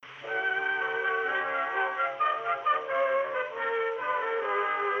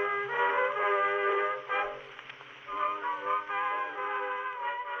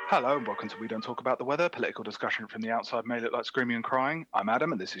Hello and welcome to We Don't Talk About the Weather, political discussion from the outside may look like screaming and crying. I'm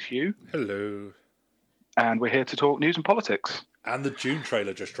Adam and this is Hugh. Hello. And we're here to talk news and politics. And the June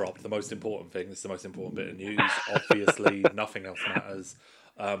trailer just dropped. The most important thing. This is the most important bit of news. Obviously, nothing else matters.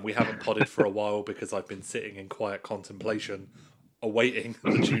 We haven't podded for a while because I've been sitting in quiet contemplation awaiting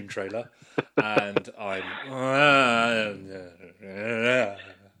the June trailer. And I'm...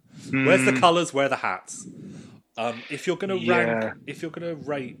 Where's the colours? Where are the hats? If you're going to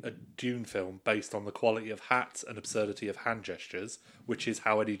rate a Dune film based on the quality of hats and absurdity of hand gestures, which is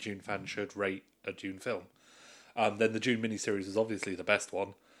how any Dune fan should rate a Dune film, then the Dune miniseries is obviously the best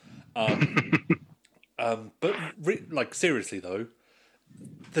one. Seriously though,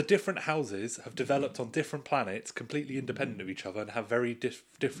 the different houses have developed on different planets, completely independent of each other, and have very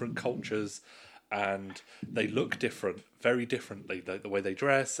different cultures. And they look different, very differently, the way they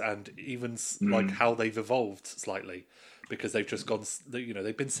dress, and even like how they've evolved slightly, because they've just gone,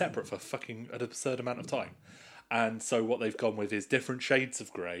 they've been separate for fucking an absurd amount of time. And so what they've gone with is different shades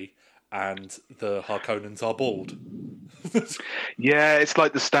of grey, and the Harkonnens are bald. Yeah, it's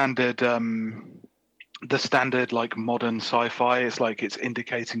like the standard like modern sci-fi. It's like it's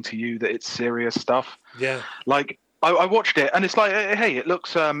indicating to you that it's serious stuff. Yeah, like. I watched it and it's like, hey, it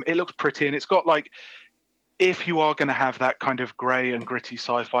looks pretty, and it's got like, if you are going to have that kind of grey and gritty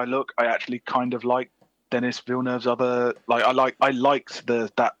sci-fi look, I actually kind of like Denis Villeneuve's other, like I liked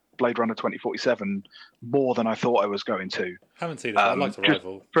that Blade Runner 2047 more than I thought I was going to. Haven't seen it, but I liked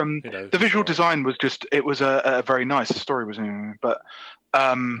Arrival. From the visual design was just, it was a very nice, the story was, but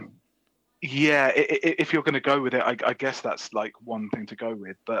yeah, if you're going to go with it, I guess that's like one thing to go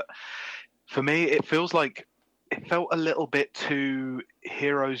with. But for me, it felt a little bit too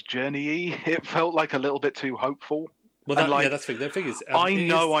hero's journey-y. It felt like a little bit too hopeful. Well, that's the thing is... I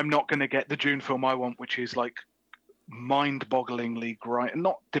know I'm not going to get the Dune film I want, which is like mind-bogglingly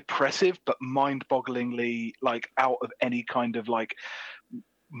not depressive, but mind-bogglingly like out of any kind of like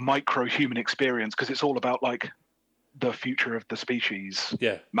micro-human experience, because it's all about like the future of the species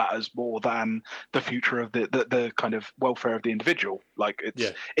matters more than the future of the kind of welfare of the individual. Like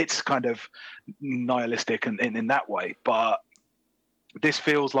it's kind of nihilistic in that way. But this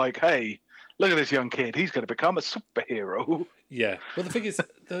feels like, hey, look at this young kid. He's going to become a superhero. Yeah. Well, the thing is,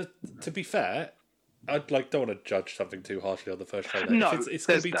 to be fair, I don't want to judge something too harshly on the first trailer. No, it's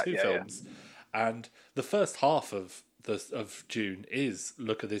going to be two films, and the first half of June is,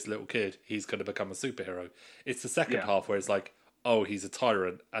 look at this little kid, he's going to become a superhero. It's the second half where it's like, oh, he's a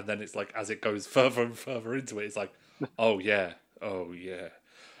tyrant, and then it's like, as it goes further and further into it, it's like, oh yeah. Well,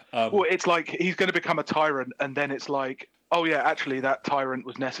 it's like he's going to become a tyrant, and then it's like, oh yeah, actually that tyrant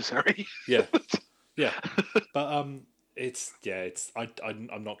was necessary. yeah but I'm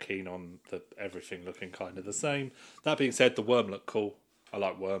not keen on everything looking kind of the same. That being said, the worm looked cool. I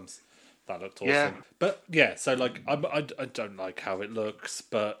like worms. That looked awesome. Yeah. But yeah, so like I don't like how it looks,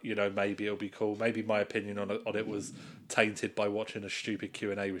 but maybe it'll be cool. Maybe my opinion on it was tainted by watching a stupid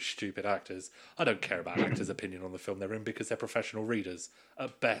Q&A with stupid actors. I don't care about actors' opinion on the film they're in because they're professional readers.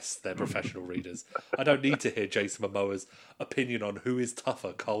 At best, they're professional readers. I don't need to hear Jason Momoa's opinion on who is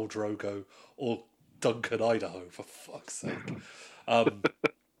tougher, Khal Drogo or Duncan Idaho, for fuck's sake.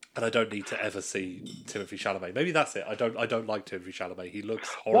 And I don't need to ever see Timothée Chalamet. Maybe that's it. I don't like Timothée Chalamet. He looks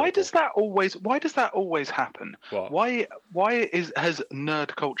horrible. Why does that always happen? What? Why has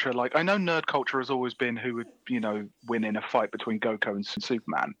nerd culture, like, I know nerd culture has always been who would, win in a fight between Goku and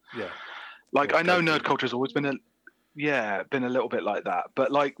Superman. Yeah. Like, I know nerd culture has always been a little bit like that.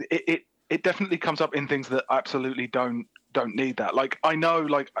 But like it definitely comes up in things that absolutely don't need that. Like, I know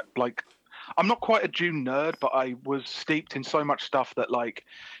like I'm not quite a Dune nerd, but I was steeped in so much stuff that like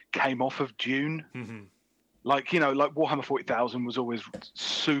came off of Dune. Mm-hmm. Like, like Warhammer 40,000 was always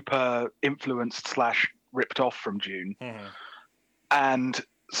super influenced / ripped off from Dune. Mm-hmm. And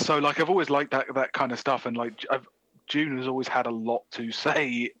so like I've always liked that kind of stuff, and like Dune has always had a lot to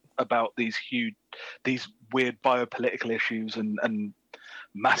say about these weird biopolitical issues and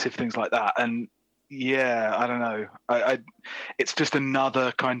massive things like that. And yeah, I don't know. It's just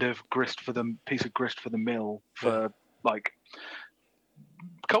another kind of piece of grist for the mill for like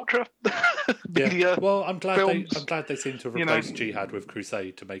culture, media. Yeah. Well, I'm glad films, they seem to have replaced Jihad with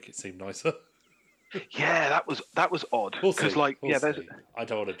Crusade to make it seem nicer. Yeah, that was odd because I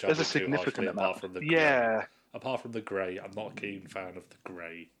don't want to judge there's a it too significant harshly, amount. apart from the grey. Apart from the grey, I'm not a keen fan of the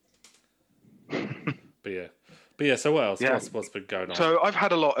grey. But yeah. So what else? Yeah. What's been going on? So I've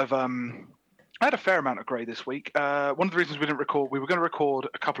had a lot of I had a fair amount of grey this week. One of the reasons we didn't record, we were going to record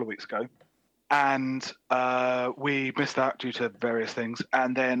a couple of weeks ago, and we missed that due to various things.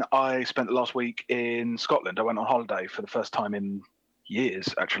 And then I spent the last week in Scotland. I went on holiday for the first time in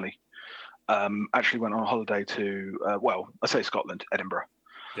years actually. Actually went on a holiday to I say Scotland, Edinburgh.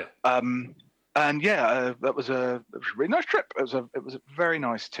 Yeah. And that was a really nice trip. It was very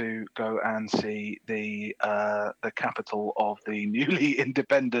nice to go and see the capital of the newly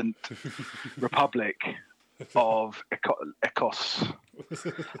independent Republic of Ecos.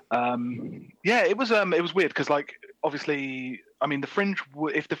 It was weird because, like, obviously, I mean, the Fringe.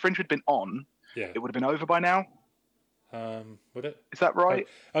 If the Fringe had been on, it would have been over by now. Would it? Is that right?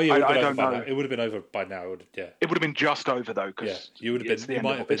 Oh yeah, I don't know. It would have been over by now. It would have been just over though, because you would have been.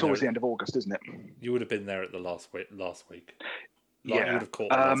 It's always the end of August, isn't it? You would have been there at the last week. You would have caught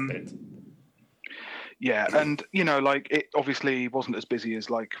the last bit. Yeah, and like, it obviously wasn't as busy as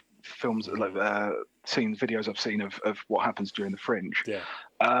like films, like videos I've seen of what happens during the Fringe. Yeah.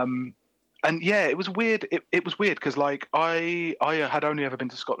 And yeah, it was weird. It was weird because, like, I had only ever been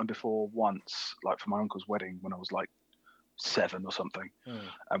to Scotland before once, like for my uncle's wedding when I was like 7 or something,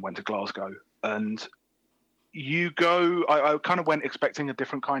 and went to Glasgow. And you go, I kind of went expecting a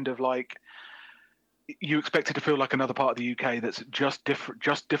different kind of, like, you expected to feel like another part of the UK that's just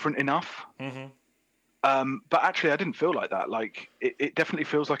different enough. Mm-hmm. But actually, I didn't feel like that. Like, it definitely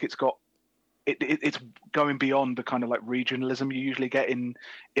feels like it's got. It's going beyond the kind of like regionalism you usually get in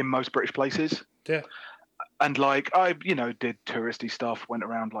most British places. Yeah. And like, I, did touristy stuff, went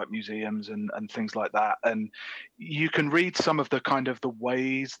around like museums and things like that. And you can read some of the kind of the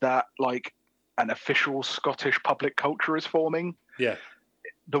ways that like an official Scottish public culture is forming. Yeah.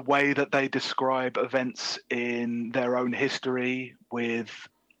 The way that they describe events in their own history with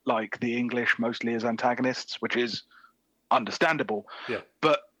like the English mostly as antagonists, which is understandable. Yeah.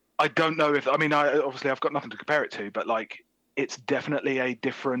 But I don't know if, obviously I've got nothing to compare it to, but like, it's definitely a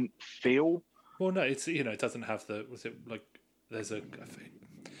different feel. Well, no, it's, it doesn't have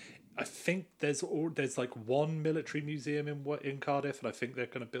I think there's like one military museum in Cardiff, and I think they're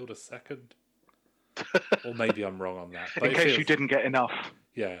going to build a second. Or maybe I'm wrong on that. But in case you didn't get enough.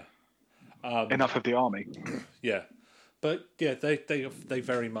 Yeah. Enough of the army. Yeah. But yeah, they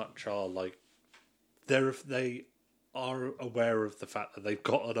very much are like, they are aware of the fact that they've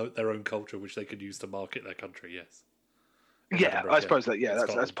got their own culture which they could use to market their country. Yes. I suppose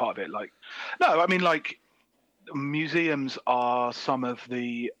that's part of it. Like, no, I mean, like, museums are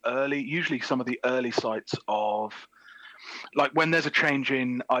usually some of the early sites of, like, when there's a change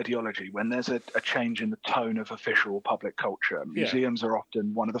in ideology, when there's a change in the tone of official public culture, museums are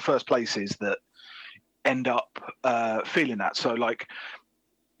often one of the first places that end up feeling that. So, like,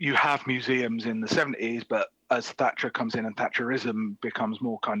 you have museums in the 70s, but as Thatcher comes in and Thatcherism becomes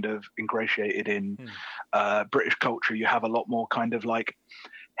more kind of ingratiated in British culture, you have a lot more kind of like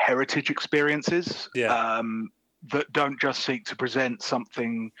heritage experiences that don't just seek to present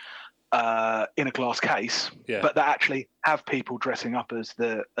something in a glass case, but that actually have people dressing up as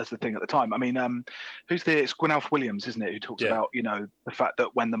the thing at the time. I mean, it's Gwynalf Williams, isn't it, who talks about, the fact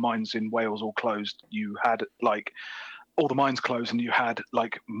that when the mines in Wales all closed, you had like all the mines closed and you had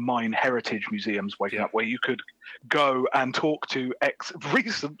like mine heritage museums waking up where you could go and talk to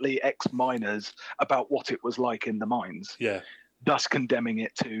recently ex-miners about what it was like in the mines. Yeah. Thus condemning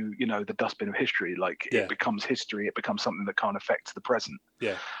it to, the dustbin of history. Like, it becomes history. It becomes something that can't affect the present.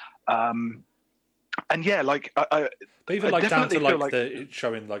 Yeah. And yeah, like, but even like down to like the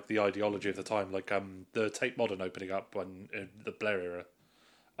showing like the ideology of the time, like the Tate Modern opening up when in the Blair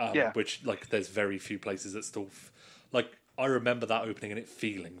era, which like there's very few places that still like I remember that opening and it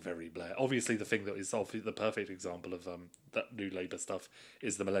feeling very Blair. Obviously, the thing that is obviously the perfect example of that New Labour stuff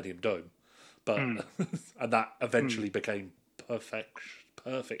is the Millennium Dome, but and that eventually became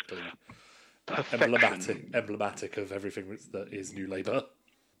perfectly emblematic of everything that is New Labour.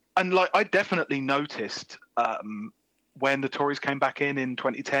 And like, I definitely noticed when the Tories came back in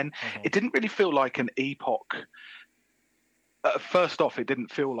 2010, it didn't really feel like an epoch. First off, it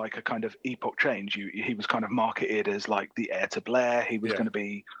didn't feel like a kind of epoch change. He was kind of marketed as like the heir to Blair. He was going to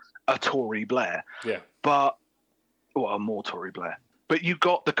be a Tory Blair. Yeah. But, well, a more Tory Blair. But you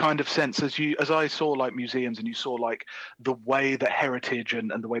got the kind of sense as I saw like museums and you saw like the way that heritage and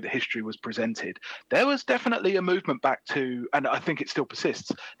the way that history was presented, there was definitely a movement back to, and I think it still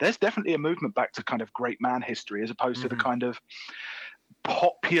persists, there's definitely a movement back to kind of great man history as opposed to the kind of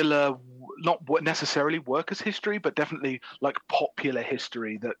popular, not necessarily workers' history, but definitely like popular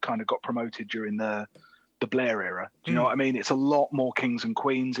history that kind of got promoted during the Blair era. Do you know what I mean? It's a lot more kings and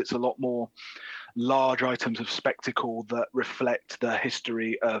queens. It's a lot more large items of spectacle that reflect the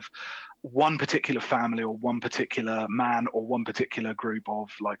history of one particular family or one particular man or one particular group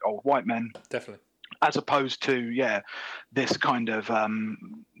of like old white men. Definitely. As opposed to, this kind of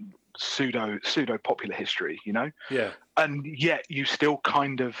pseudo popular history, Yeah. and yet you still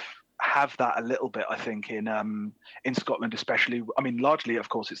kind of have that a little bit, I think, in Scotland, especially. I mean, largely, of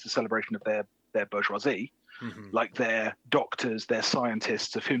course, it's the celebration of their bourgeoisie, like their doctors, their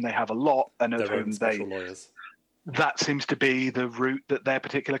scientists, of whom they have a lot, and of Their whom own special lawyers. that seems to be the route that their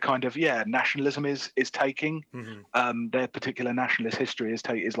particular kind of nationalism is taking. Their particular nationalist history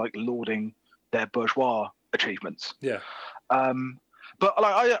is like lauding their bourgeois achievements. Yeah. But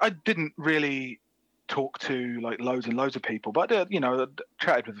like I didn't really talk to like loads and loads of people, but I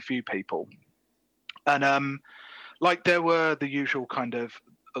chatted with a few people, and like there were the usual kind of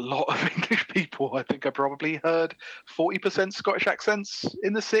a lot of English people. I think I probably heard 40% Scottish accents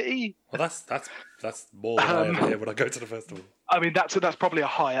in the city. Well, that's more than I ever hear when I go to the festival. I mean, that's probably a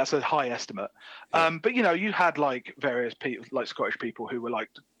high estimate. Yeah. But you had like various people, like Scottish people, who were like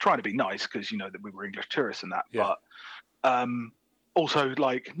trying to be nice because that we were English tourists and that. Yeah. But also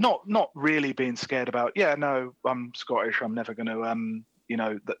like not really being scared about. Yeah, no, I'm Scottish. I'm never going to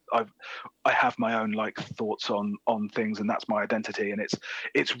that I have my own like thoughts on things, and that's my identity. And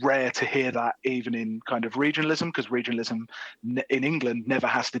it's rare to hear that even in kind of regionalism, because regionalism in England never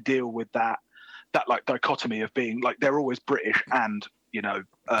has to deal with that like dichotomy of being like they're always British and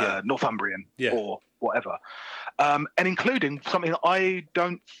Northumbrian or whatever, and including something that I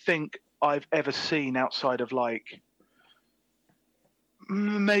don't think I've ever seen outside of like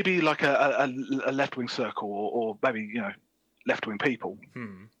maybe like a left-wing circle or maybe left-wing people.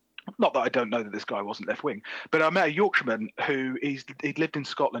 Not that I don't know that this guy wasn't left-wing, but I met a Yorkshireman who he'd lived in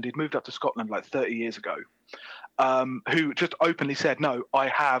Scotland. He'd moved up to Scotland like 30 years ago, who just openly said, no, I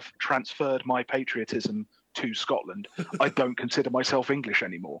have transferred my patriotism to Scotland. I don't consider myself English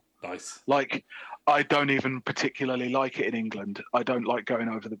anymore. Nice. Like, I don't even particularly like it in England. I don't like going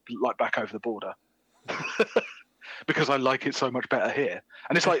back over the border. Because I like it so much better here,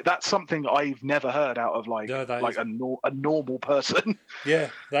 and it's like that's something I've never heard out of a normal person. Yeah,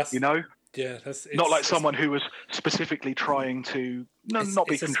 that's Yeah, not like someone who was specifically trying to not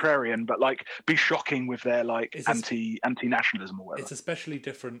be contrarian, but like be shocking with their like anti-nationalism or whatever. It's especially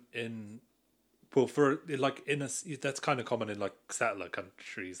different that's kind of common in like settler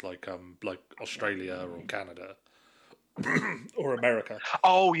countries like Australia or Canada. Or America.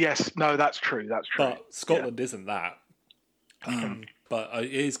 Oh yes, no, that's true. But Scotland isn't that. But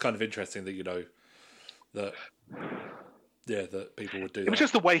it is kind of interesting that that people would do. It was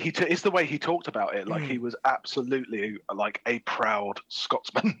just the way it's the way he talked about it. Like he was absolutely like a proud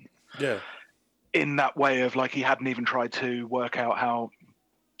Scotsman. Yeah. In that way of like he hadn't even tried to work out how.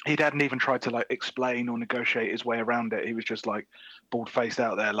 He hadn't even tried to like explain or negotiate his way around it. He was just like bald-faced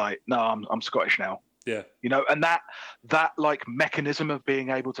out there, like, no, I'm Scottish now. Yeah, and that like mechanism of being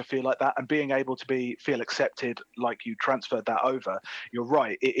able to feel like that and being able to feel accepted, like you transferred that over. You're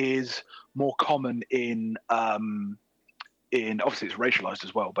right. It is more common in obviously it's racialized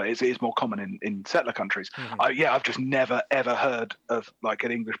as well, but it is more common in settler countries. I've just never ever heard of like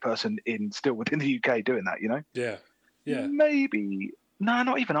an English person still within the UK doing that. Yeah. Maybe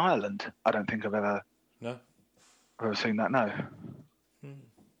not even Ireland. I don't think I've ever seen that. No.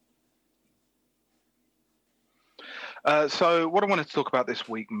 So what I wanted to talk about this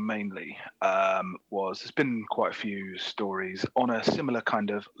week mainly was there's been quite a few stories on a similar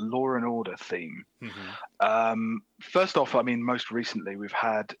kind of law and order theme. First off, I mean, most recently we've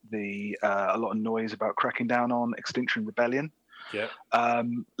had a lot of noise about cracking down on Extinction Rebellion. Yeah.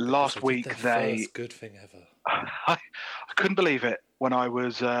 Last week first good thing ever. I couldn't believe it when I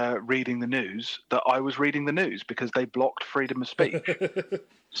was reading the news that I was reading the news because they blocked freedom of speech.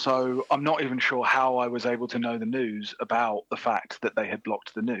 So I'm not even sure how I was able to know the news about the fact that they had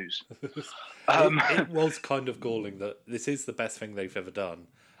blocked the news. It was kind of galling that this is the best thing they've ever done,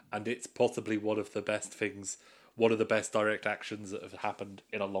 and it's possibly one of the best direct actions that have happened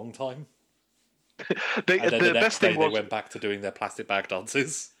in a long time. The best thing was they went back to doing their plastic bag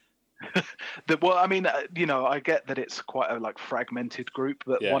dances. Well, I mean, I get that it's quite a like fragmented group,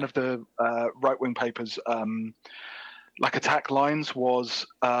 but one of the right-wing papers' like attack lines was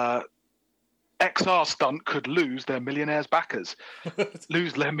XR stunt could lose their millionaire backers,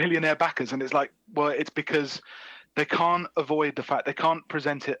 and it's like, well, it's because they can't avoid the fact they can't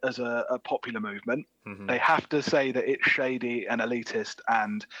present it as a popular movement. They have to say that it's shady and elitist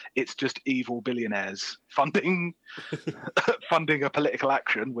and it's just evil billionaires funding a political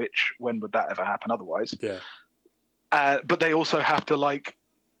action, which when would that ever happen otherwise? Yeah. But they also have to like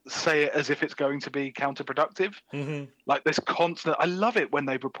say it as if it's going to be counterproductive. Mm-hmm. Like this constant. I love it when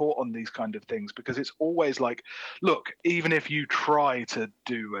they report on these kind of things because it's always like, look, even if you try to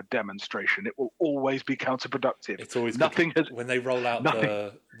do a demonstration, it will always be counterproductive. It's always nothing has, when they roll out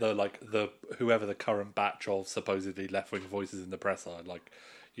nothing. the whoever the current batch of supposedly left wing voices in the press are, like,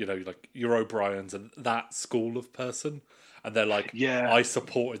 you know, like your O'Briens and that school of person, and they're like, Yeah. I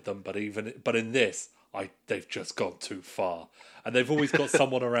supported them, but in this, they've just gone too far, and they've always got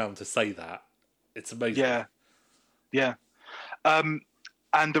someone around to say that. It's amazing. Yeah.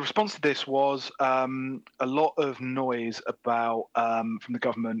 And the response to this was a lot of noise about from the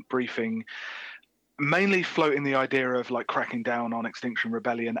government briefing, mainly floating the idea of like cracking down on Extinction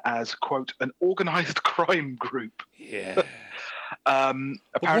Rebellion as, quote, an organised crime group. Yeah.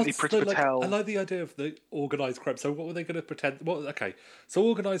 Apparently, Priti Patel. I like the idea of the organised crime. So what were they going to pretend? So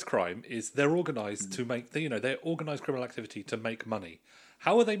organised crime is they're organised to make, they're organised criminal activity to make money.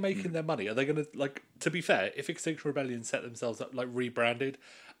 How are they making their money? Are they going to, like, to be fair, if Extinction Rebellion set themselves up, like, rebranded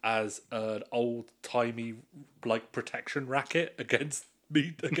as an old-timey, like, protection racket against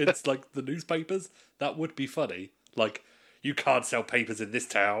like, the newspapers, that would be funny. Like, you can't sell papers in this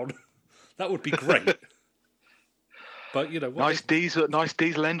town. That would be great. But, nice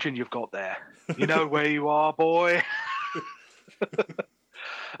diesel engine you've got there. You know where you are, boy.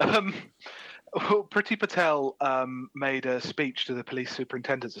 Priti Patel made a speech to the Police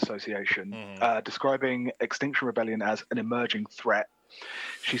Superintendents Association describing Extinction Rebellion as an emerging threat.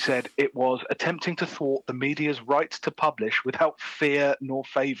 She said it was attempting to thwart the media's right to publish without fear nor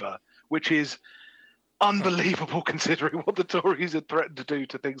favour, which is unbelievable considering what the Tories had threatened to do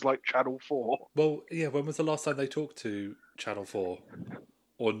to things like Channel 4. Well, yeah, when was the last time they talked to Channel 4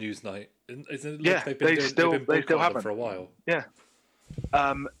 or Newsnight? Isn't it like they still haven't for a while? Yeah.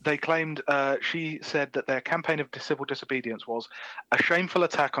 They claimed, she said that their campaign of civil disobedience was a shameful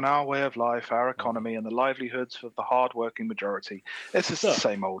attack on our way of life, our economy, and the livelihoods of the hard-working majority. It's just the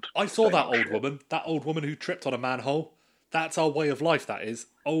same old. I saw that old woman who tripped on a manhole. That's our way of life, that is.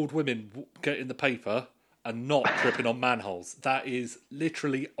 Old women get in the paper and not tripping on manholes. That is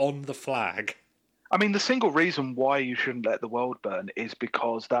literally on the flag. I mean, the single reason why you shouldn't let the world burn is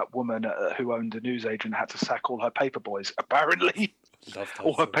because that woman who owned a newsagent had to sack all her paper boys, apparently.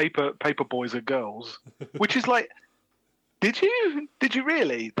 All her paper boys are girls. Which is like, did you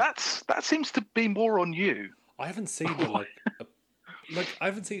really? That seems to be more on you. I haven't seen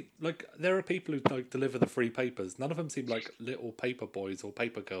there are people who like deliver the free papers. None of them seem like little paper boys or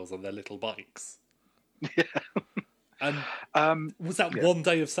paper girls on their little bikes. Yeah. And was that one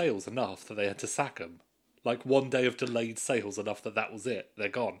day of sales enough that they had to sack them? Like one day of delayed sales enough that was it? They're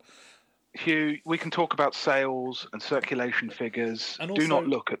gone. Hugh, we can talk about sales and circulation figures. And also, do not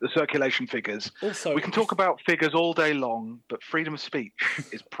look at the circulation figures. Also, we can talk about figures all day long, but freedom of speech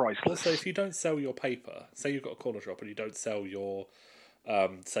is priceless. Also, if you don't sell your paper, say you've got a corner shop and you don't sell your,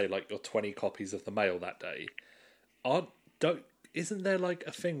 say like your 20 copies of the Mail that day, isn't there like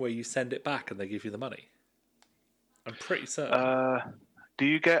a thing where you send it back and they give you the money? I'm pretty certain.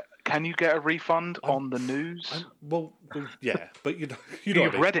 Can you get a refund on the news? Well, yeah, but you know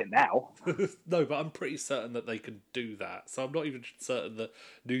you've read it now. No, but I'm pretty certain that they can do that. So I'm not even certain that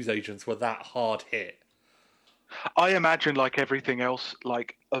newsagents were that hard hit. I imagine, like everything else,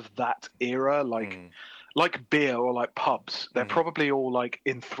 like of that era, like beer or like pubs, they're probably all like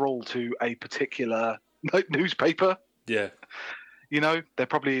enthralled to a particular like newspaper. Yeah. They're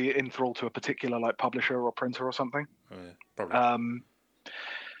probably enthralled to a particular like publisher or printer or something. Oh, yeah, probably.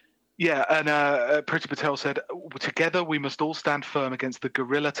 Yeah, and Priti Patel said, together we must all stand firm against the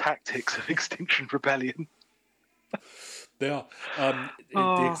guerrilla tactics of Extinction Rebellion. They are.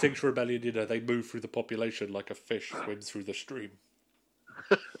 The Extinction Rebellion, they move through the population like a fish swims through the stream.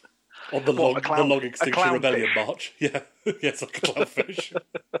 On the long Extinction Rebellion march. Yeah, yes, like a clownfish.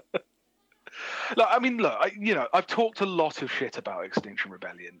 I've talked a lot of shit about Extinction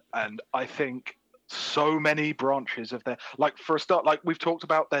Rebellion, and I think so many branches of their, like, for a start, like we've talked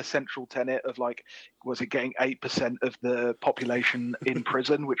about their central tenet of like, was it getting 8% of the population in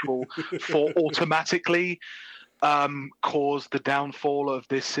prison, which will automatically cause the downfall of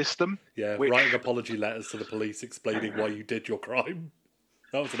this system. Yeah, writing apology letters to the police explaining why you did your crime.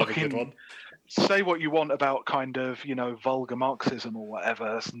 That was another good one. Say what you want about kind of, vulgar Marxism or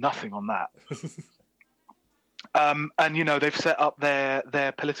whatever. There's nothing on that. And, they've set up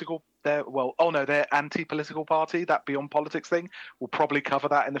their political, their anti-political party, that Beyond Politics thing. We'll probably cover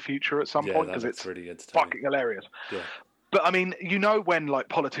that in the future at some point because it's really fucking hilarious. Yeah. But I mean, when like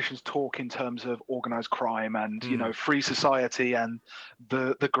politicians talk in terms of organized crime and free society and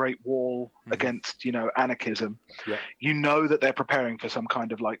the Great Wall against anarchism, that they're preparing for some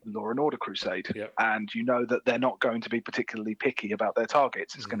kind of like law and order crusade, and that they're not going to be particularly picky about their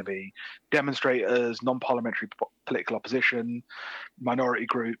targets. It's going to be demonstrators, non-parliamentary political opposition, minority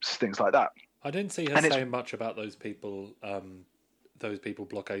groups, things like that. I didn't see her saying much about those people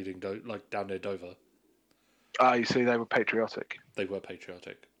blockading down near Dover. You see, they were patriotic. They were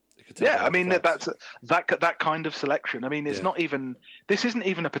patriotic. Yeah, I mean that's that kind of selection. I mean, it's not even. This isn't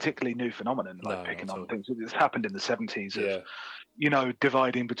even a particularly new phenomenon. Like picking on things. It's happened in the 70s. Of,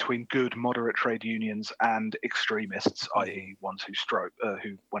 dividing between good, moderate trade unions and extremists, i.e., ones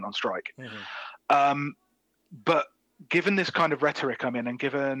who went on strike. But given this kind of rhetoric, and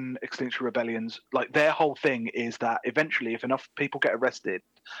given Extinction Rebellion's, like their whole thing is that eventually, if enough people get arrested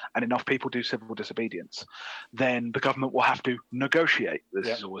and enough people do civil disobedience, then the government will have to negotiate. This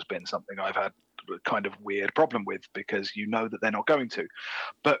has always been something I've had a kind of weird problem with, because that they're not going to.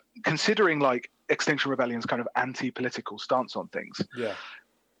 But considering like Extinction Rebellion's kind of anti-political stance on things,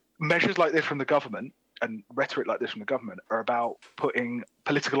 measures like this from the government and rhetoric like this from the government are about putting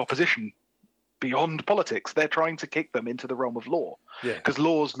political opposition beyond politics. They're trying to kick them into the realm of law, because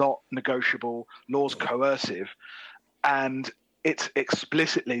law's not negotiable, law's coercive, and it's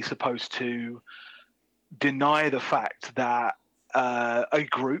explicitly supposed to deny the fact that a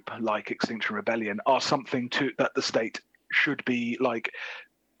group like Extinction Rebellion are something that the state should be like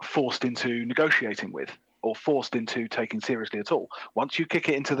forced into negotiating with or forced into taking seriously at all. Once you kick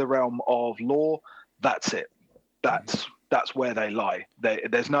it into the realm of law, that's it. That's where they lie.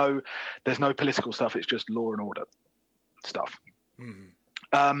 There's no political stuff. It's just law and order stuff.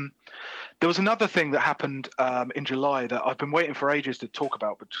 There was another thing that happened in July that I've been waiting for ages to talk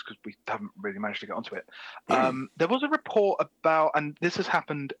about, but just because we haven't really managed to get onto it. There was a report about, and this has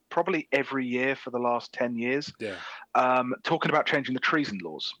happened probably every year for the last 10 years, talking about changing the treason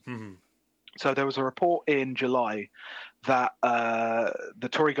laws. So there was a report in July that the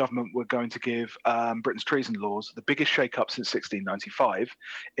Tory government were going to give Britain's treason laws the biggest shake-up since 1695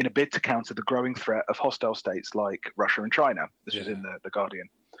 in a bid to counter the growing threat of hostile states like Russia and China. This was in the Guardian.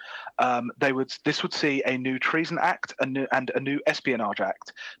 This would see a new Treason Act and a new Espionage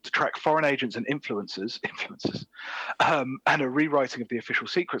Act to track foreign agents and influencers, and a rewriting of the Official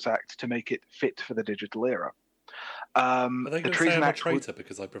Secrets Act to make it fit for the digital era. Are they going to say I'm a traitor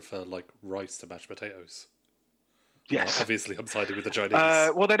because I prefer like rice to mashed potatoes? Yes. Well, obviously, I'm siding with the Chinese.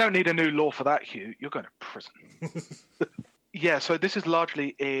 Well, they don't need a new law for that, Hugh. You're going to prison. So this is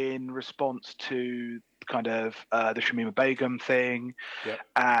largely in response to kind of the Shamima Begum thing,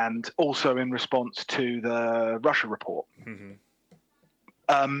 and also in response to the Russia report.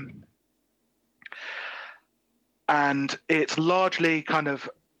 And it's largely kind of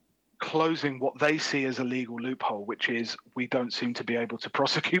closing what they see as a legal loophole, which is we don't seem to be able to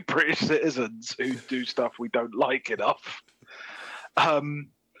prosecute British citizens who do stuff we don't like enough. And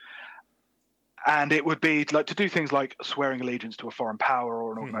it would be like to do things like swearing allegiance to a foreign power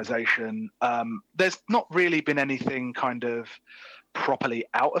or an organization. There's not really been anything kind of properly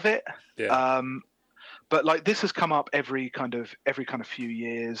out of it. But like this has come up every kind of few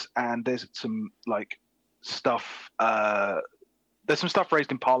years, and there's some like stuff. There's some stuff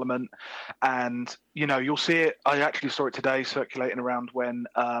raised in Parliament, and you'll see it. I actually saw it today circulating around when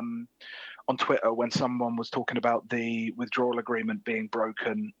on Twitter when someone was talking about the withdrawal agreement being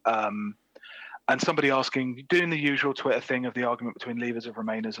broken, and somebody doing the usual Twitter thing of the argument between Leavers and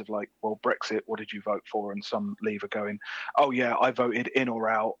Remainers of like, well, Brexit, what did you vote for? And some Leaver going, oh yeah, I voted in or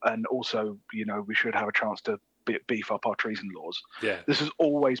out, and also we should have a chance to beef up our treason laws. This has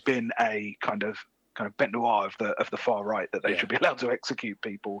always been a kind of bête noire of the far right, that they should be allowed to execute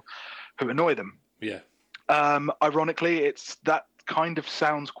people who annoy them. Ironically, it's that kind of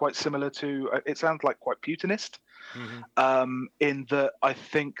sounds quite similar to it sounds like quite Putinist, in that I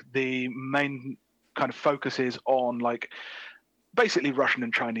think the main kind of focus is on like basically Russian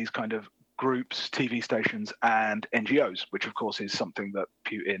and Chinese kind of groups, TV stations, and NGOs, which of course is something that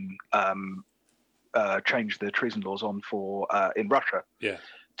Putin changed the treason laws on for in Russia.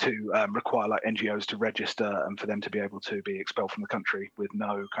 To require like NGOs to register and for them to be able to be expelled from the country with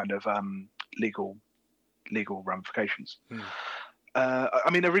no kind of legal ramifications. I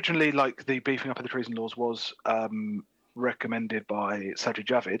mean, originally, like the beefing up of the treason laws was recommended by Sajid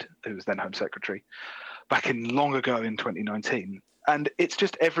Javid, who was then Home Secretary, back in long ago in 2019. And it's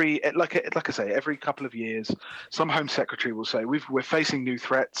just like I say, every couple of years, some Home Secretary will say, we're facing new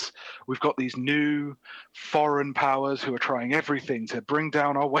threats. We've got these new foreign powers who are trying everything to bring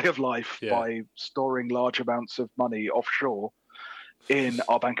down our way of life by storing large amounts of money offshore in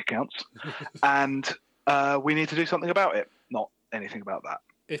our bank accounts. And we need to do something about it. Not anything about that.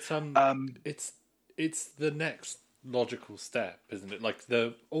 It's the next logical step, isn't it? Like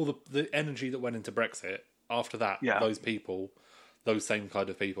all the energy that went into Brexit, after that, those same kind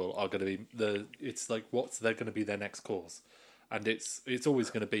of people are going to be it's like they're going to be their next cause, and it's always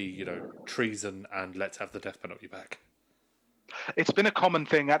going to be treason and let's have the death penalty back. It's been a common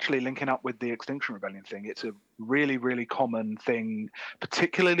thing, actually, linking up with the Extinction Rebellion thing. It's a really, really common thing,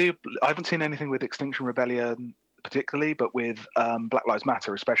 particularly. I haven't seen anything with Extinction Rebellion particularly, but with Black Lives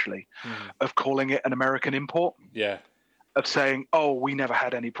Matter especially, of calling it an American import. Yeah. Of saying, oh, we never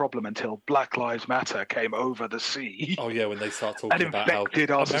had any problem until Black Lives Matter came over the sea. Oh yeah, when they start talking and about how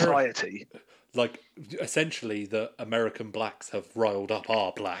infected our society. Like, essentially, the American blacks have riled up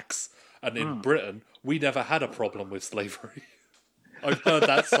our blacks. And in Britain, we never had a problem with slavery. I've heard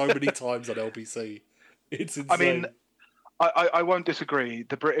that so many times on LBC. It's insane. I mean, I won't disagree.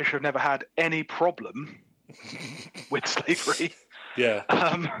 The British have never had any problem with slavery. Yeah.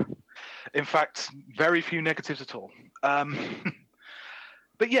 In fact, very few negatives at all.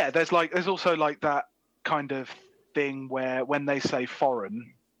 But yeah, there's also like that kind of thing where when they say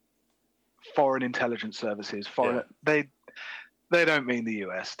foreign intelligence services, they don't mean the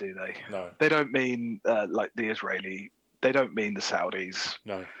US, do they? No. They don't mean like the Israeli. They don't mean the Saudis.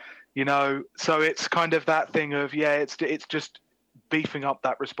 No. So it's kind of that thing of it's just beefing up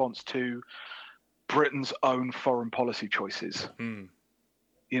that response to Britain's own foreign policy choices. I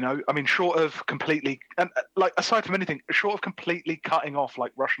mean, short of completely, and like aside from anything, short of completely cutting off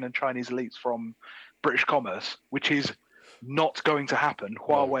like Russian and Chinese elites from British commerce, which is not going to happen.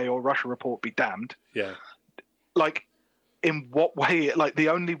 Huawei or Russia report be damned. Yeah. Like, in what way? Like, the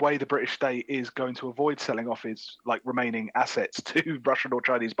only way the British state is going to avoid selling off its like remaining assets to Russian or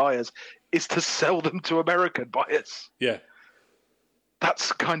Chinese buyers is to sell them to American buyers. Yeah.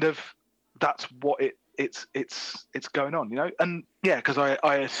 That's what it's going on, and because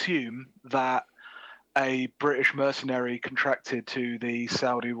I assume that a British mercenary contracted to the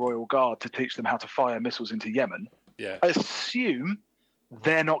Saudi Royal Guard to teach them how to fire missiles into Yemen. Yeah, I assume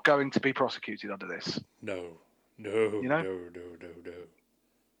they're not going to be prosecuted under this. No,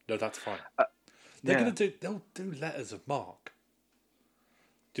 that's fine. They'll do letters of marque.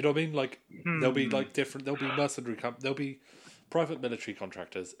 Do you know what I mean? Like there'll be like different. There'll be mercenary. There'll be private military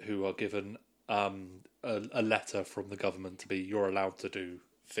contractors who are given a letter from the government to be you're allowed to do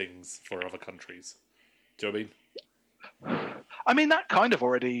things for other countries. Do you know what I mean? I mean that kind of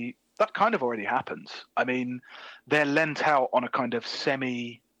already happens. I mean, they're lent out on a kind of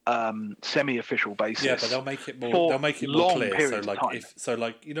semi-official basis. Yeah, but they'll make it more clear. So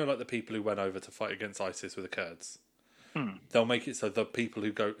like like the people who went over to fight against ISIS with the Kurds. They'll make it so the people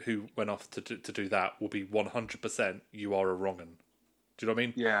who went off to do that will be 100% you are a wrong 'un. Do you know what I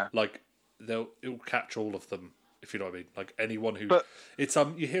mean? Yeah. Like it'll catch all of them, if you know what I mean. Like anyone who it's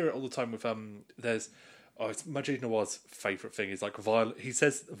you hear it all the time with it's Majid Nawaz's favourite thing is like he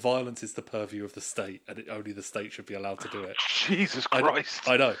says violence is the purview of the state and only the state should be allowed to do it. Jesus Christ.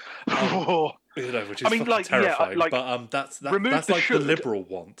 I know. Which is terrifying. But that's like the liberal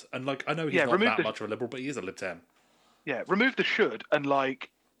want. And like I know he's not that much of a liberal, but he is a Lib Dem. Yeah, remove the should and like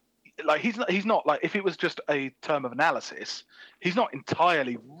he's not like if it was just a term of analysis, he's not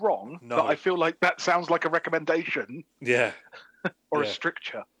entirely wrong. No. But I feel like that sounds like a recommendation. Yeah. or a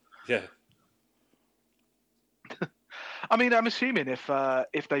stricture. Yeah. I mean, I'm assuming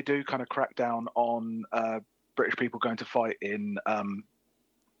if they do kind of crack down on British people going to fight in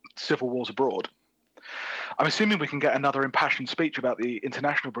civil wars abroad, I'm assuming we can get another impassioned speech about the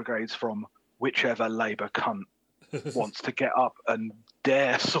international brigades from whichever Labour cunt wants to get up and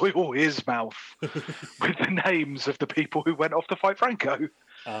dare soil his mouth with the names of the people who went off to fight Franco.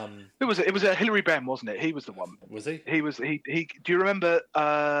 It was Hilary Benn, wasn't it? He was the one. Was he? He was. He. Do you remember?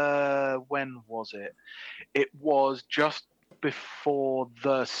 When was it? It was just before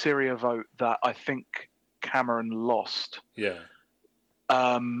the Syria vote that I think Cameron lost. Yeah.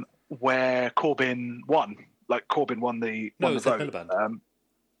 Where Corbyn won. Like Corbyn won the vote.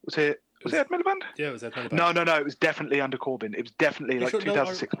 Was it? Was it Ed Miliband? Yeah, it was Ed Miliband. No. It was definitely under Corbyn. It was definitely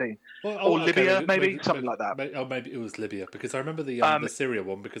 2016. Or Libya, maybe something like that. Maybe it was Libya because I remember the Syria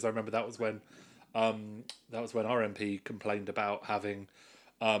one because I remember that was when our MP complained about having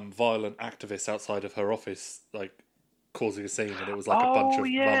violent activists outside of her office, like causing a scene, and it was like a bunch of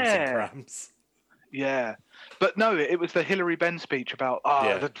mums and prams. Yeah, but no, it was the Hilary Benn speech about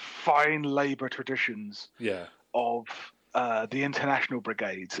the fine Labour traditions of the international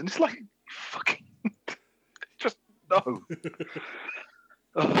brigades, and it's like fucking just no.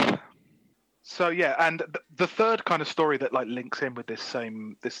 Ugh. So yeah, and the third kind of story that like links in with this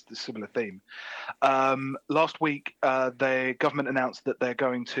similar theme. Last week, the government announced that they're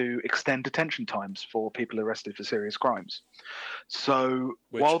going to extend detention times for people arrested for serious crimes. So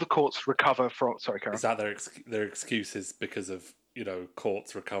while the courts recover from, sorry, Karen. Is that their excuses because of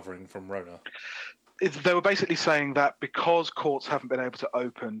courts recovering from Rona? They were basically saying that because courts haven't been able to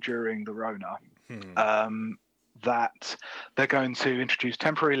open during the Rona, that they're going to introduce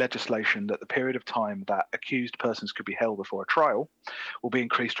temporary legislation that the period of time that accused persons could be held before a trial will be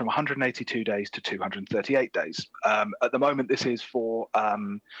increased from 182 days to 238 days. At the moment, this is for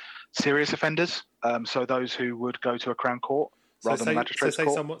serious offenders, so those who would go to a Crown Court rather than magistrate's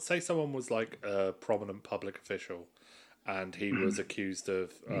court. Say someone was like a prominent public official and he was accused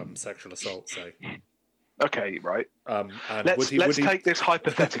of sexual assault, say. Okay, right. And let's take this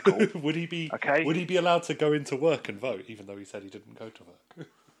hypothetical. Would he be allowed to go into work and vote, even though he said he didn't go to work? Did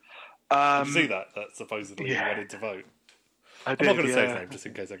you see that? That supposedly he wanted to vote. I'm not going to say his name just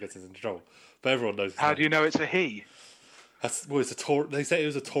in case I get us into trouble. But everyone knows. How do you know it's a he? It's a Tory. They say it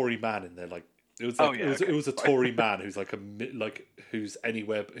was a Tory man in there. Like it was. Like, it was a Tory man who's like who's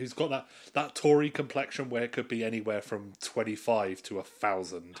anywhere. Who's got that Tory complexion where it could be anywhere from 25 to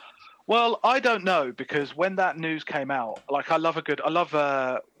 1,000. Well, I don't know, because when that news came out, like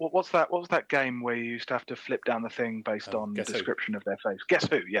what was that game where you used to have to flip down the thing based on the description of their face? Guess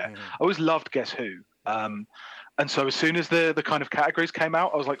Who, yeah. Mm-hmm. I always loved Guess Who. And so as soon as the kind of categories came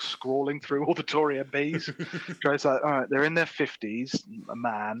out, I was like scrolling through all the Tory MPs. So it's like, all right, they're in their 50s, a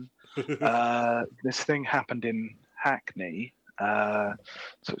man. This thing happened in Hackney. So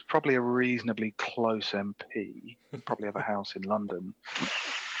it's probably a reasonably close MP. Probably have a house in London.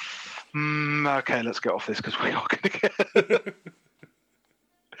 Okay, let's get off this because we are going to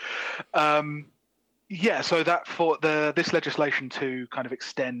get. So that for this legislation to kind of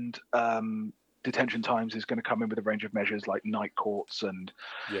extend detention times is going to come in with a range of measures like night courts and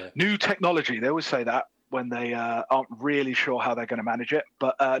new technology. They always say that when they aren't really sure how they're going to manage it,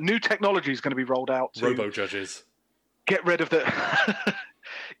 but new technology is going to be rolled out to robo judges. Get rid of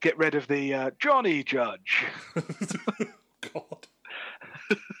the Johnny Judge. God.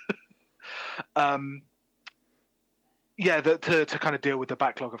 To kind of deal with the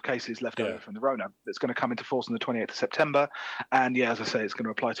backlog of cases left over from the Rona. It's going to come into force on the 28th of September. And as I say, it's going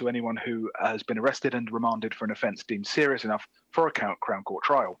to apply to anyone who has been arrested and remanded for an offence deemed serious enough for a Crown Court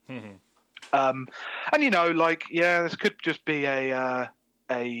trial. Mm-hmm. This could just be a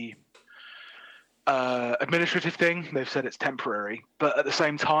administrative thing. They've said it's temporary, but at the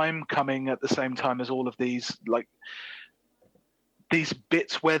same time, coming at the same time as all of these, like, these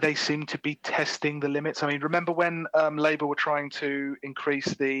bits where they seem to be testing the limits. I mean, remember when Labour were trying to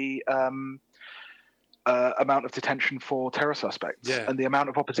increase the amount of detention for terror suspects and the amount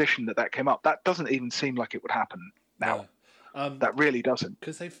of opposition that came up? That doesn't even seem like it would happen now. That really doesn't.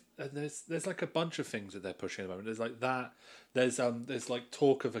 Because there's like a bunch of things that they're pushing at the moment. There's like that. There's like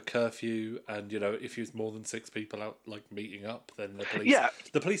talk of a curfew, and if there's more than 6 people out like meeting up, then the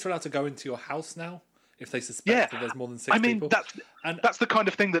police are allowed to go into your house now. If they suspect that there's more than 6 people. That's the kind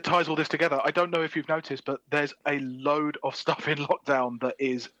of thing that ties all this together. I don't know if you've noticed, but there's a load of stuff in lockdown that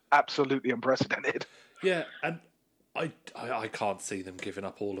is absolutely unprecedented. Yeah, and I can't see them giving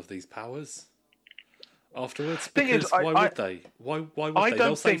up all of these powers afterwards. Because why would they? Why would they?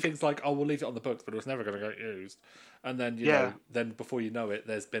 They'll say things like, "Oh, we'll leave it on the books, but it was never going to get used." And then then before you know it,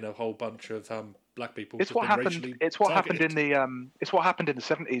 there's been a whole bunch of black people. It's what happened. It's what happened in the. It's what happened in the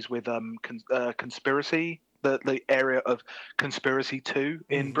 70s with conspiracy. The area of conspiracy 2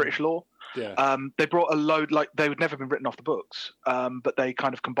 in British law. Yeah. They brought a load, like they would never been written off the books, but they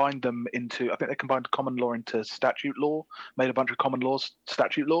kind of combined them into. I think they combined common law into statute law, made a bunch of common laws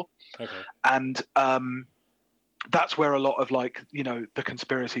statute law, and that's where a lot of the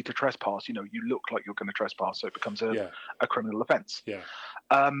conspiracy to trespass. You look like you're going to trespass, so it becomes a criminal offence. Yeah.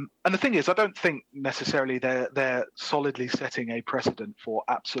 And the thing is, I don't think necessarily they're solidly setting a precedent for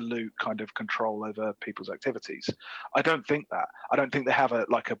absolute kind of control over people's activities. I don't think that. I don't think they have a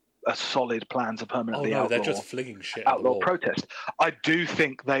solid plan to permanently outlaw. They're just flinging shit outlaw protest. I do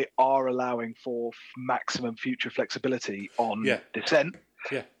think they are allowing for maximum future flexibility on dissent.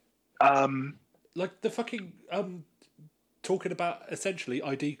 Yeah. Like the fucking talking about essentially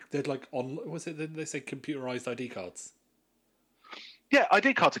ID. They're like on. Was it? They say computerized ID cards. Yeah,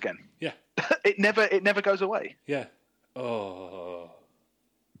 ID cards again. Yeah. It never goes away. Yeah. Oh.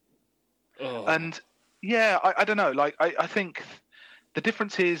 And yeah, I don't know. Like, I think the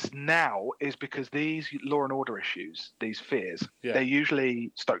difference is because these law and order issues, these fears, they're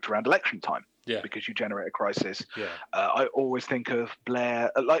usually stoked around election time. Yeah. Because you generate a crisis. Yeah. I always think of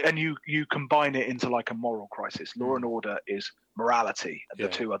Blair, and you combine it into like a moral crisis. Law and order is morality. The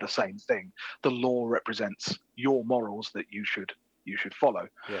two are the same thing. The law represents your morals that you should follow.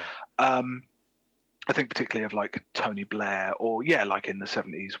 Yeah. I think particularly of like Tony Blair, or like in the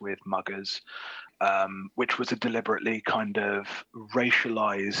 70s with Muggers, which was a deliberately kind of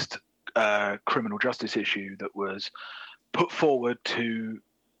racialized criminal justice issue that was put forward to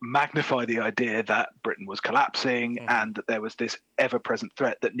magnify the idea that Britain was collapsing and that there was this ever-present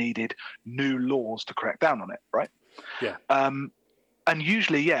threat that needed new laws to crack down on it, right? Yeah. And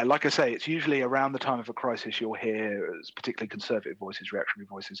usually, like I say, it's usually around the time of a crisis you'll hear particularly conservative voices, reactionary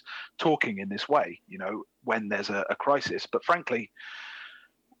voices, talking in this way, when there's a crisis. But frankly,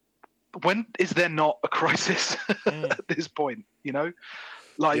 when is there not a crisis at this point, I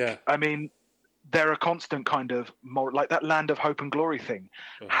mean, they're a constant kind of moral, like that Land of Hope and Glory thing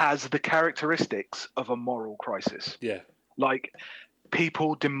has the characteristics of a moral crisis. Yeah. Like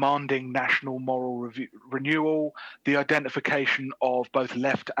people demanding national moral renewal, the identification of both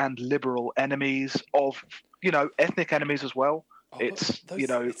left and liberal enemies, of, ethnic enemies as well. It's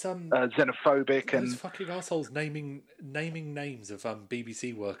xenophobic and those fucking assholes naming names of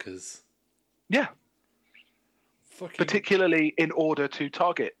BBC workers. Yeah. Particularly in order to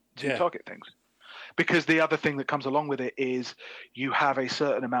target things. Because the other thing that comes along with it is you have a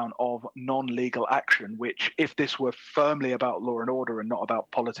certain amount of non-legal action, which if this were firmly about law and order and not about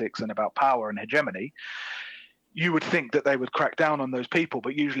politics and about power and hegemony, you would think that they would crack down on those people.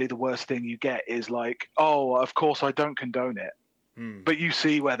 But usually the worst thing you get is like, oh, of course I don't condone it. But you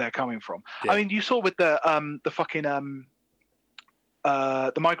see where they're coming from. Yeah. I mean, you saw with the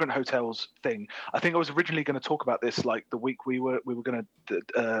migrant hotels thing. I think I was originally going to talk about this like the week we were going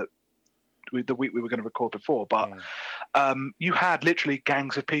to the week we were going to record before, but you had literally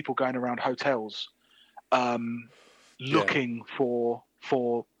gangs of people going around hotels looking for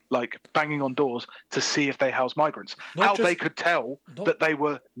like banging on doors to see if they house migrants. They could tell that they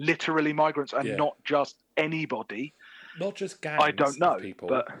were literally migrants and not just anybody. Not just gangs, I don't know, of people,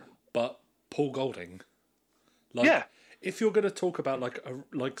 but Paul Golding. If you're going to talk about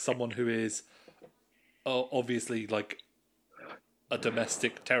like someone who is obviously like a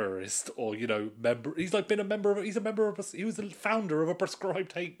domestic terrorist, or member, he was the founder of a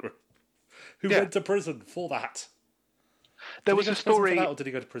prescribed hate group who went to prison for that. There was a story, or did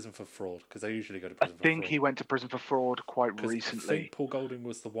he go to prison for fraud? Because they usually go to prison for fraud. I think he went to prison for fraud quite recently. I think Paul Golding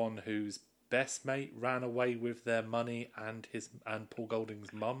was the one whose best mate ran away with their money and Paul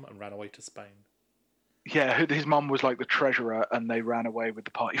Golding's mum and ran away to Spain. Yeah, his mum was like the treasurer, and they ran away with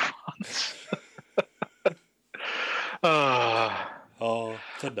the party funds. The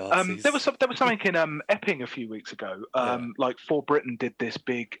Nazis. There was something in Epping a few weeks ago. Like For Britain did this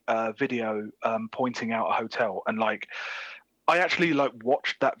big video pointing out a hotel, and like I actually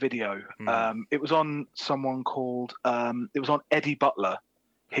watched that video. It was on someone called it was on Eddie Butler,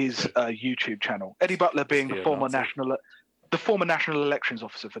 his YouTube channel. Eddie Butler being the former national elections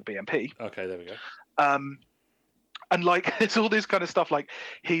officer for the BNP. Okay, there we go. And it's all this kind of stuff.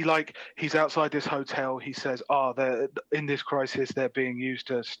 He's outside this hotel. He says, they're in this crisis. They're being used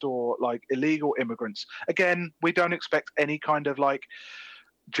to store illegal immigrants. Again, we don't expect any kind of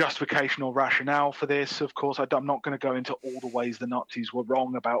justification or rationale for this. Of course, I'm not going to go into all the ways the Nazis were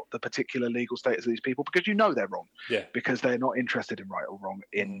wrong about the particular legal status of these people, because they're wrong. Yeah. Because they're not interested in right or wrong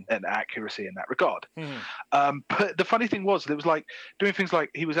in an accuracy in that regard. But the funny thing was, it was doing things like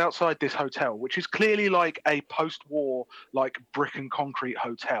he was outside this hotel, which is clearly a post-war brick and concrete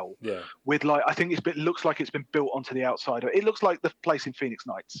hotel. Yeah. With I think it looks like it's been built onto the outside. It looks like the place in Phoenix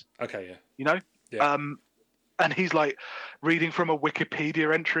Nights. Okay. Yeah. Yeah. And he's reading from a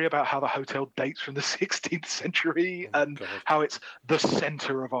Wikipedia entry about how the hotel dates from the 16th century and how it's the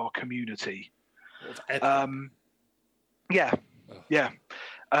center of our community. Because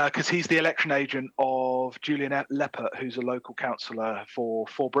he's the election agent of Julian Leppert, who's a local councillor for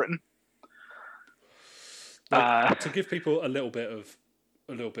Britain. To give people a little bit of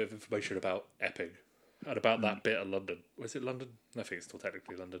information about Epping. And about that bit of London. Was it London? I think it's still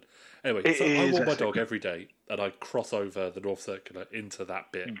technically London. Anyway, I walk my dog every day, and I cross over the North Circular into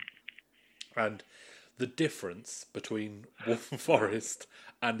that bit. And the difference between Waltham Forest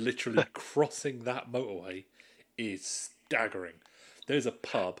and literally crossing that motorway is staggering. There's a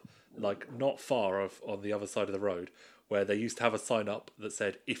pub, not far on the other side of the road, where they used to have a sign up that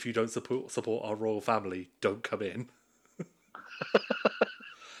said, "If you don't support our royal family, don't come in."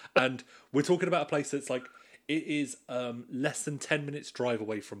 And we're talking about a place that's like, it is less than 10 minutes drive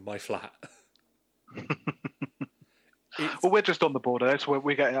away from my flat. Well, we're just on the border, so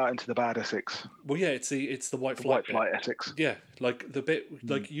we're getting out into the bad Essex. Well, yeah, it's the white The flight white flight Essex. Yeah, like the bit,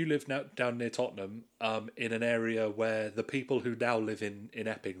 like you live now down near Tottenham, in an area where the people who now live in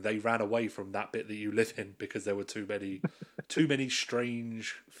Epping, they ran away from that bit that you live in because there were too many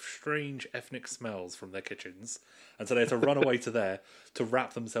strange ethnic smells from their kitchens, and so they had to run away to there to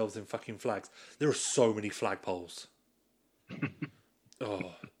wrap themselves in fucking flags. There are so many flagpoles.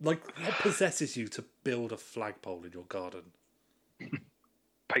 Oh, like what possesses you to build a flagpole in your garden?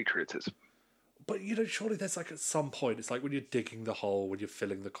 Patriotism. But surely there's like at some point, it's like when you're digging the hole, when you're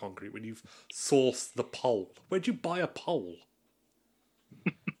filling the concrete, when you've sourced the pole. Where'd you buy a pole?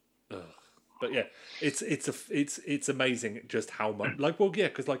 Ugh. But yeah, it's amazing just how much. Like, well, yeah,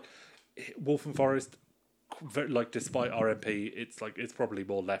 because like Waltham Forest, like despite RMP, it's probably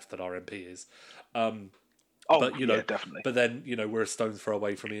more left than RMP is. But yeah, definitely. But then we're a stone's throw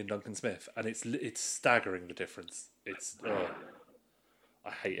away from Ian Duncan Smith, and it's staggering the difference. I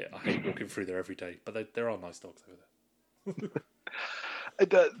hate it. I hate walking through there every day. But there are nice dogs over there.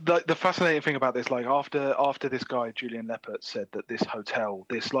 The fascinating thing about this, like after this guy Julian Leppert said that this hotel,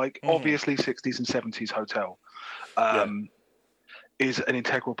 this like obviously 60s and 70s hotel, is an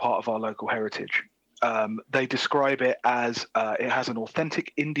integral part of our local heritage. They describe it as it has an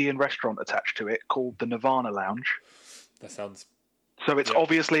authentic Indian restaurant attached to it called the Nirvana Lounge. That sounds... So it's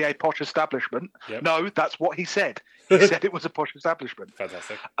obviously a posh establishment. Yep. No, that's what he said. He said it was a posh establishment.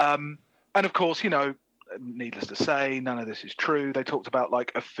 Fantastic. And of course, needless to say, none of this is true. They talked about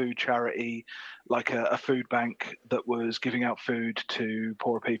like a food charity, like a food bank that was giving out food to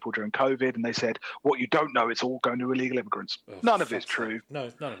poorer people during COVID. And they said, what you don't know, it's all going to illegal immigrants. None of it's true. No,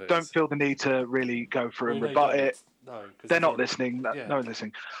 none of it Don't feel the need to really go through and rebut it. No, they're not listening. No one's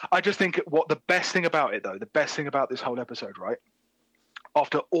listening. I just think the best thing about it, though, the best thing about this whole episode, right?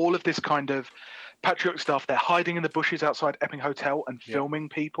 After all of this kind of patriotic stuff, they're hiding in the bushes outside Epping Hotel and filming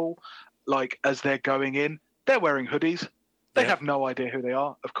people, like, as they're going in. They're wearing hoodies. They have no idea who they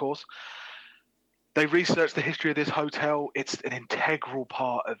are, of course. They researched the history of this hotel. It's an integral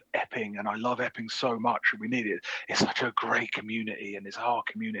part of Epping, and I love Epping so much, and we need it. It's such a great community, and it's our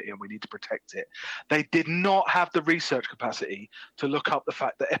community, and we need to protect it. They did not have the research capacity to look up the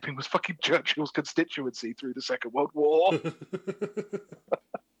fact that Epping was fucking Churchill's constituency through the Second World War.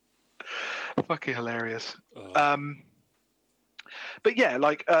 Fucking hilarious. But yeah,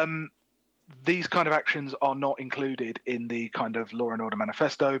 like... these kind of actions are not included in the kind of Law and Order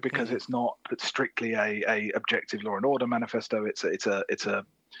manifesto because it's not strictly a objective Law and Order manifesto. It's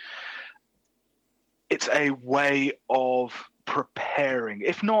a way of preparing,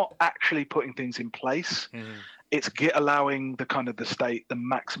 if not actually putting things in place. It's allowing the state the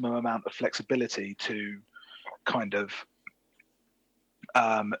maximum amount of flexibility to kind of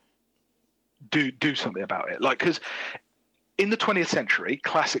do something about it. Like, because in the 20th century,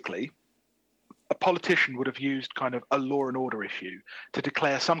 classically, a politician would have used kind of a law and order issue to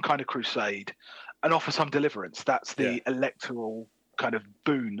declare some kind of crusade and offer some deliverance. That's the electoral kind of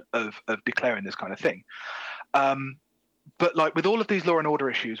boon of declaring this kind of thing. But like with all of these law and order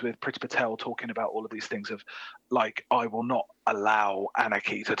issues, with Priti Patel talking about all of these things of like, I will not allow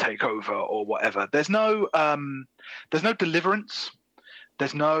anarchy to take over or whatever. There's no deliverance.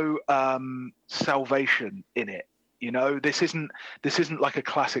 There's no salvation in it. This isn't like a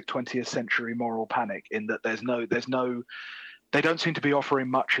classic 20th century moral panic in that they don't seem to be offering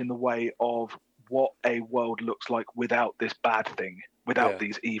much in the way of what a world looks like without this bad thing, without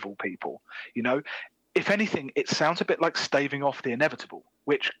these evil people. If anything, it sounds a bit like staving off the inevitable,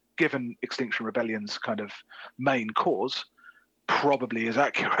 which, given Extinction Rebellion's kind of main cause, probably is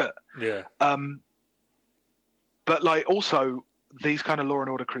accurate. Yeah. But like also these kind of law and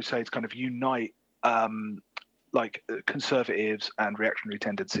order crusades kind of unite like conservatives and reactionary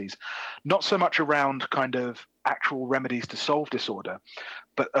tendencies, not so much around kind of actual remedies to solve disorder,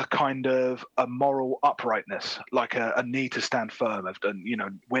 but a kind of a moral uprightness, like a need to stand firm of,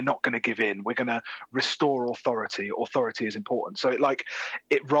 we're not going to give in. We're going to restore authority. Authority is important. So it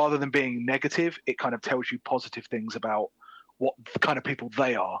rather than being negative, it kind of tells you positive things about what kind of people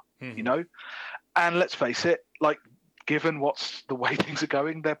they are, and let's face it, like given the way things are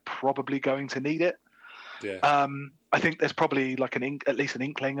going, they're probably going to need it. Yeah. I think there's probably like at least an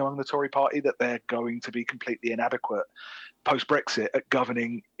inkling among the Tory party that they're going to be completely inadequate post-Brexit at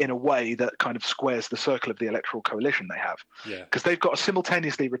governing in a way that kind of squares the circle of the electoral coalition they have. Yeah. Because they've got to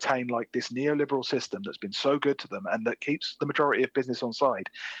simultaneously retain like this neoliberal system that's been so good to them and that keeps the majority of business on side.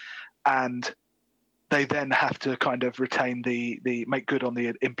 And they then have to kind of retain the make good on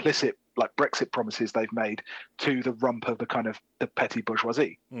the implicit like Brexit promises they've made to the rump of the kind of the petty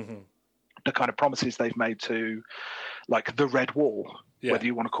bourgeoisie, the kind of promises they've made to like the Red Wall, whether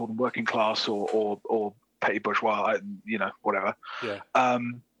you want to call them working class or petty bourgeois, whatever.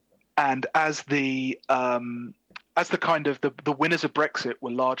 And as the kind of the winners of Brexit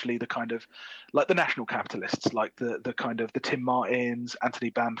were largely the kind of like the national capitalists, like the kind of the Tim Martins,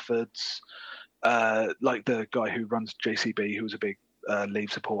 Anthony Bamfords, like the guy who runs JCB, who was a big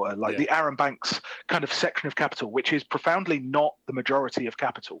Leave supporter, like the Aaron Banks kind of section of capital, which is profoundly not the majority of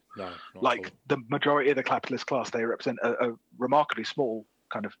capital. No, like the majority of the capitalist class, they represent a remarkably small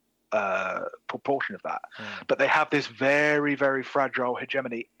kind of proportion of that. But they have this very, very fragile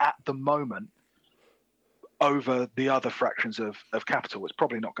hegemony at the moment over the other fractions of capital. It's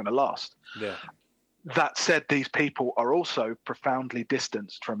probably not going to last. That said, these people are also profoundly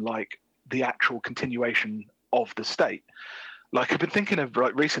distanced from like the actual continuation of the state. Like I've been thinking of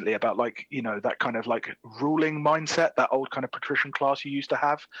like recently about like, that kind of like ruling mindset, that old kind of patrician class you used to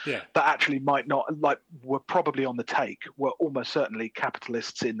have, that actually might not like were probably on the take, were almost certainly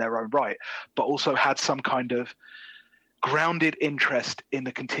capitalists in their own right, but also had some kind of grounded interest in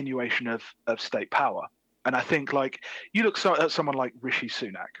the continuation of state power. And I think like you look at someone like Rishi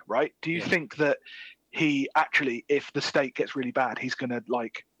Sunak, right? Do you think that he actually, if the state gets really bad, he's going to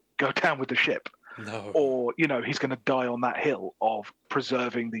like go down with the ship? No. Or, he's going to die on that hill of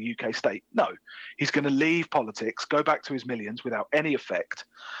preserving the UK state? No. He's going to leave politics, go back to his millions without any effect.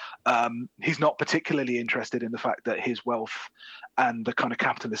 He's not particularly interested in the fact that his wealth and the kind of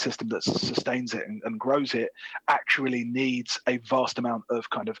capitalist system that sustains it and grows it actually needs a vast amount of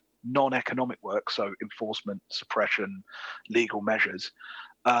kind of non-economic work, so enforcement, suppression, legal measures.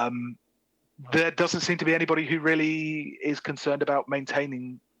 There doesn't seem to be anybody who really is concerned about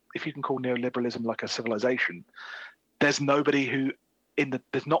maintaining, if you can call neoliberalism like a civilization. There's nobody who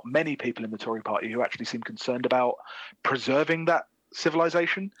there's not many people in the Tory party who actually seem concerned about preserving that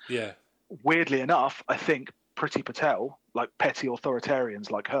civilization. Weirdly enough, I think Priti Patel, like petty authoritarians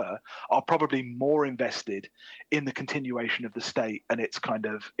like her, are probably more invested in the continuation of the state and its kind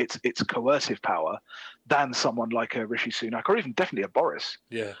of its coercive power than someone like a Rishi Sunak or even definitely a Boris.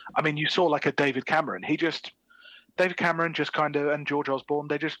 I mean, you saw like a David Cameron. David Cameron just kind of, and George Osborne,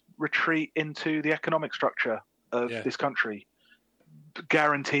 they just retreat into the economic structure of this country,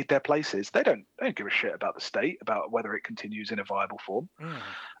 guaranteed their places. They don't give a shit about the state, about whether it continues in a viable form.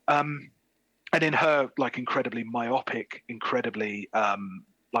 And in her like incredibly myopic, incredibly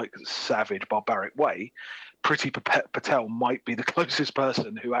like savage, barbaric way, Priti Patel might be the closest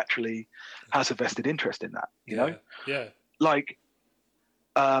person who actually has a vested interest in that. You know, like.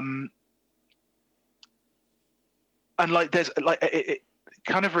 And like there's like it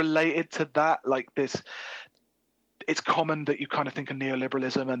kind of related to that, like this, it's common that you kind of think of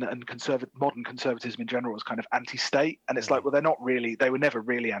neoliberalism and modern conservatism in general as kind of anti-state, and it's like, well, they were never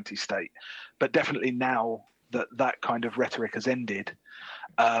really anti-state, but definitely now that kind of rhetoric has ended,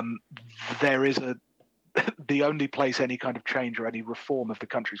 there is the only place any kind of change or any reform of the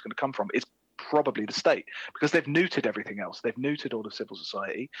country is going to come from is probably the state, because they've neutered everything else. They've neutered all of civil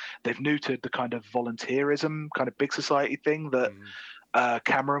society. They've neutered the kind of volunteerism, kind of big society thing that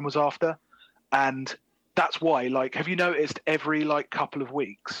Cameron was after. And that's why, like, have you noticed every like couple of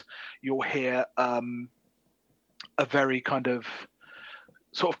weeks you'll hear a very kind of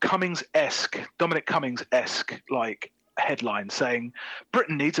sort of Dominic Cummings-esque like headline saying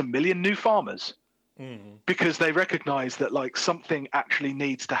Britain needs 1 million new farmers. Because they recognize that like something actually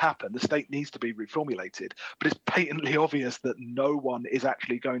needs to happen. The state needs to be reformulated, but it's patently obvious that no one is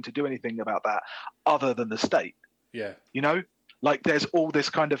actually going to do anything about that other than the state. Like there's all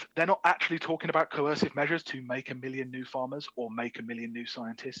this kind of, they're not actually talking about coercive measures to make 1 million new farmers or make 1 million new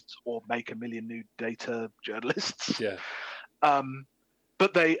scientists or make 1 million new data journalists.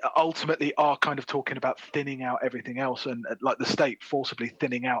 But they ultimately are kind of talking about thinning out everything else, and like the state forcibly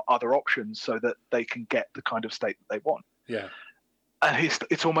thinning out other options so that they can get the kind of state that they want. And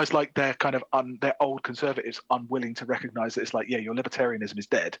it's almost like they're kind of they're old conservatives unwilling to recognize that it's like, your libertarianism is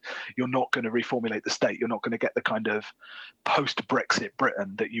dead. You're not going to reformulate the state. You're not going to get the kind of post-Brexit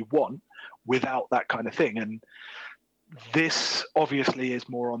Britain that you want without that kind of thing. And this obviously is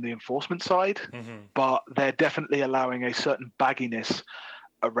more on the enforcement side, but they're definitely allowing a certain bagginess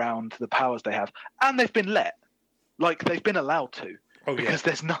around the powers they have, and they've been they've been allowed to, because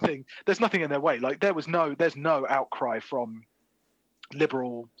there's nothing in their way. Like there's no outcry from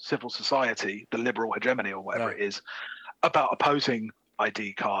liberal civil society, the liberal hegemony or whatever it is, about opposing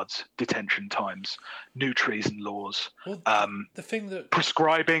ID cards, detention times, new treason laws, Well, the thing that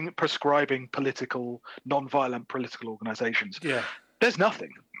prescribing non-violent political organisations. Yeah. There's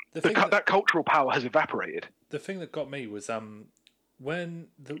nothing. That cultural power has evaporated. The thing that got me was when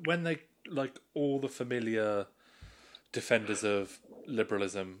they, like, all the familiar defenders of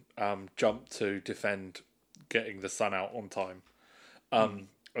liberalism jumped to defend getting the sun out on time, and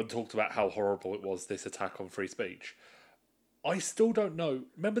talked about how horrible it was, this attack on free speech. I still don't know.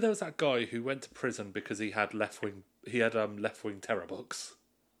 Remember, there was that guy who went to prison because he had left-wing terror books.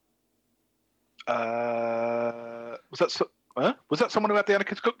 Was that someone who had the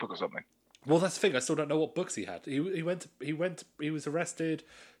Anarchist Cookbook or something? Well, that's the thing. I still don't know what books he had. He was arrested.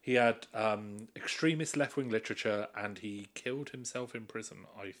 He had extremist left-wing literature, and he killed himself in prison,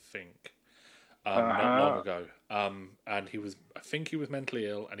 I think, not long ago. And I think he was mentally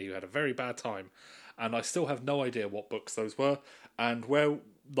ill, and he had a very bad time. And I still have no idea what books those were, and where,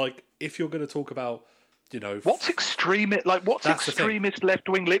 like, if you're going to talk about, what's extremist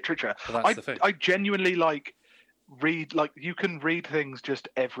left-wing literature? Well, that's the thing. I genuinely read, you can read things just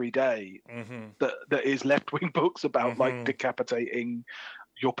every day that is left-wing books about like decapitating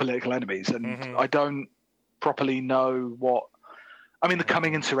your political enemies, and I don't properly know what. I mean, the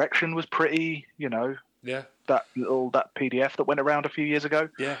coming insurrection was pretty, that PDF that went around a few years ago.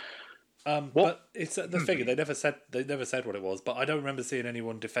 Yeah. But it's the thing. They never said what it was. But I don't remember seeing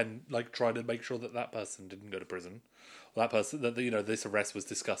anyone try to make sure that person didn't go to prison. Or that person that this arrest was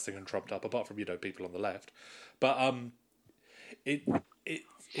disgusting and trumped up. Apart from people on the left, but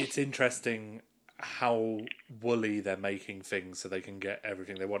it's interesting how woolly they're making things so they can get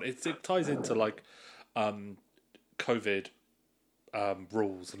everything they want. It ties into COVID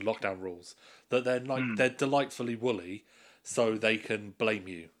rules and lockdown rules that they're delightfully woolly, so they can blame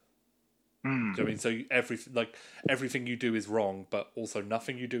you. Do you know what I mean? So everything you do is wrong, but also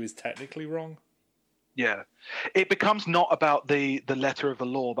nothing you do is technically wrong. Yeah, it becomes not about the letter of the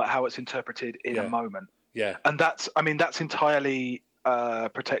law, but how it's interpreted in a moment. Yeah, and that's entirely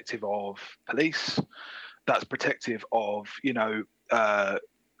protective of police. That's protective of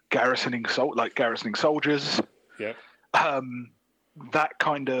garrisoning soldiers. Yeah, that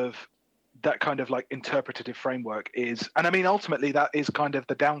kind of like interpretative framework is, and I mean, ultimately that is kind of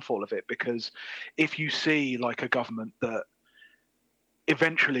the downfall of it, because if you see a government that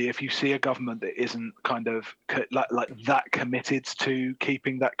isn't kind of that committed to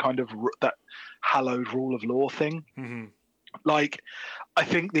keeping that kind of that hallowed rule of law thing, I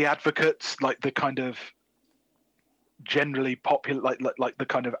think the advocates, the kind of generally popular, like the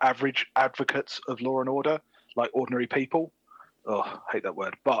kind of average advocates of law and order, like ordinary people. Oh, I hate that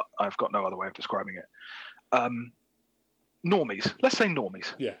word, but I've got no other way of describing it. Normies. Let's say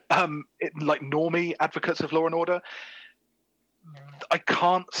normies. Yeah. Normie advocates of law and order. I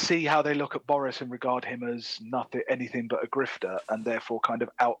can't see how they look at Boris and regard him as anything but a grifter, and therefore kind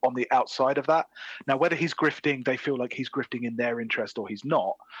of out on the outside of that. Now, whether he's grifting, they feel like he's grifting in their interest, or he's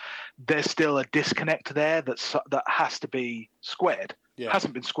not. There's still a disconnect there that has to be squared. Yeah.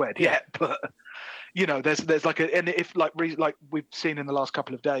 Hasn't been squared yet, but there's and if we've seen in the last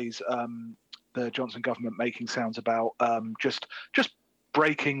couple of days, the Johnson government making sounds about just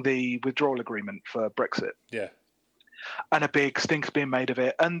breaking the withdrawal agreement for Brexit. Yeah. And a big stink's being made of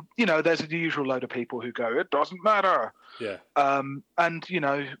it. And, there's the usual load of people who go, it doesn't matter. Yeah. And,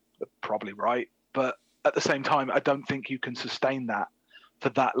 probably right. But at the same time, I don't think you can sustain that for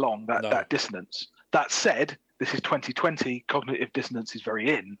that long, that dissonance. That said, this is 2020. Cognitive dissonance is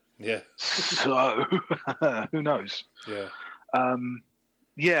very in. Yeah. So who knows? Yeah.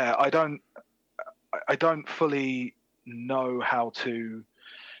 I don't fully know how to,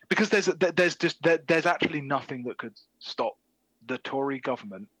 because there's actually nothing that could stop the Tory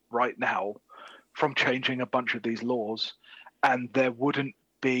government right now from changing a bunch of these laws, and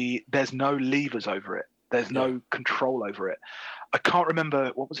there's no levers over it. There's no control over it. I can't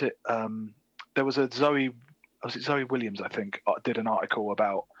remember, what was it? There was Zoe Williams, I think, did an article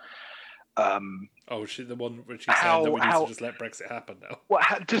about the one where she said that we need to just let Brexit happen now. Well,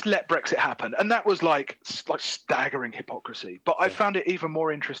 just let Brexit happen, and that was like staggering hypocrisy. But I found it even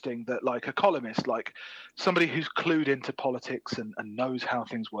more interesting that a columnist, somebody who's clued into politics and knows how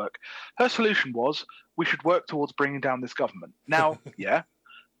things work, her solution was, we should work towards bringing down this government. Now, yeah,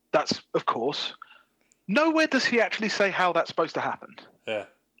 that's of course. Nowhere does he actually say how that's supposed to happen. Yeah.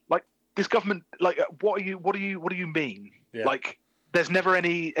 This government, what do you mean? Yeah. There's never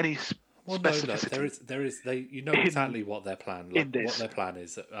any Well, no, specificity. there is. They, you know exactly what their plan, like in this. what their plan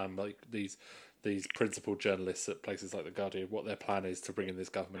is. Like these principal journalists at places like the Guardian, what their plan is to bring this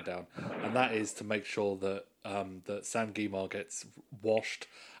government down, and that is to make sure that that Sam Guimard gets washed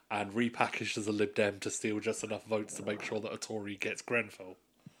and repackaged as a Lib Dem to steal just enough votes to make sure that a Tory gets Grenfell.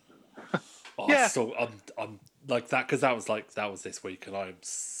 Oh, Yeah. So I'm like that because that was this week, and I'm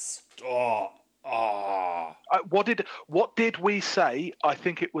What did we say? I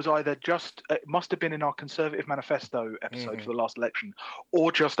think it was either it must have been in our Conservative Manifesto episode for the last election,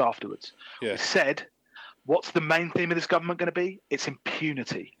 or just afterwards. Yeah. We said, what's the main theme of this government going to be? It's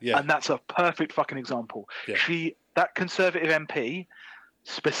impunity. Yeah. And that's a perfect fucking example. Yeah. That Conservative MP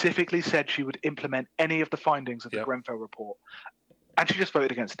specifically said she would implement any of the findings of the Grenfell report. And she just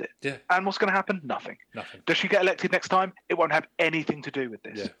voted against it. Yeah. And what's going to happen? Nothing. Does she get elected next time? It won't have anything to do with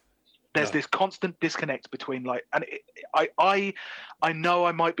this. Yeah. There's this constant disconnect between I know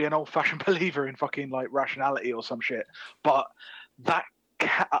I might be an old-fashioned believer in fucking like rationality or some shit, but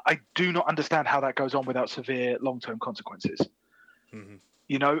I do not understand how that goes on without severe long-term consequences. Mm-hmm.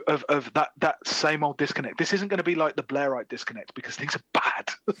 You know, of that same old disconnect. This isn't going to be like the Blairite disconnect because things are bad.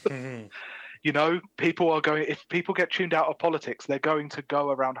 Mm-hmm. You know, if people get tuned out of politics, they're going to go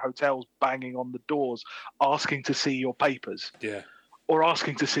around hotels banging on the doors, asking to see your papers. Yeah. Or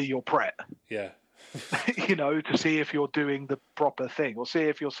asking to see your Pret. Yeah. You know, to see if you're doing the proper thing, or see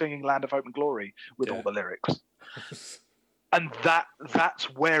if you're singing Land of Hope and Glory with all the lyrics. And that's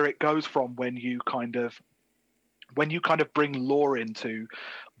where it goes from when you kind of bring law in to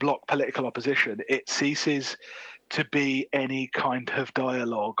block political opposition. It ceases to be any kind of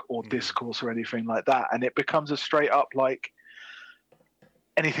dialogue or discourse or anything like that, and it becomes a straight up like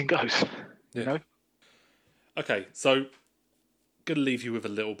anything goes. You know. Okay, so going to leave you with a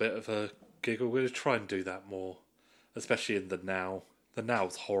little bit of a giggle. We're going to try and do that more, especially in the now. The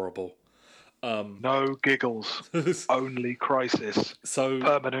now's horrible. No giggles, only crisis.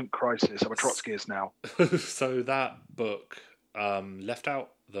 Permanent crisis. I'm a Trotskyist now. So that book left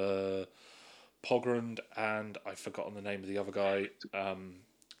out the Pogrund and I've forgotten the name of the other guy.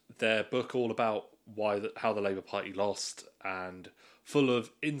 Their book all about how the Labour Party lost, and full of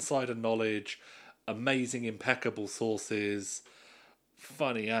insider knowledge, amazing, impeccable sources,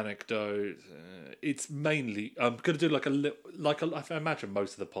 funny anecdotes. It's mainly I'm going to do I imagine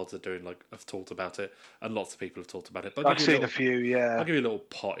most of the pods are doing have talked about it, and lots of people have talked about it. But I've seen a few. Yeah, I'll give you a little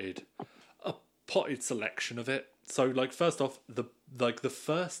potted selection of it. So first off, the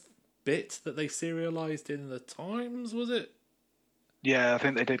first bit that they serialized in the Times, was it? Yeah, I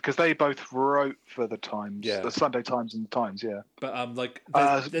think they did, because they both wrote for the Times, the Sunday Times and the Times. Yeah, but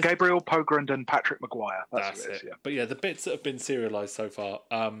there's Gabriel Pogrund and Patrick Maguire. That's it. Yeah. But yeah, the bits that have been serialized so far,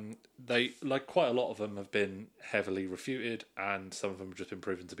 they quite a lot of them have been heavily refuted, and some of them have just been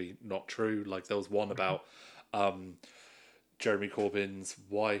proven to be not true. There was one about Jeremy Corbyn's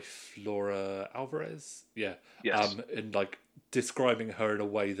wife, Laura Alvarez. Yeah, yes. And describing her in a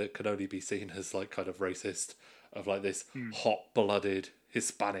way that can only be seen as kind of racist. Of this hot-blooded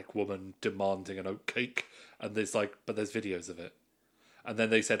Hispanic woman demanding an oat cake, and there's but there's videos of it, and then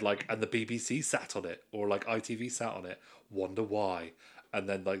they said and the BBC sat on it, or ITV sat on it. Wonder why? And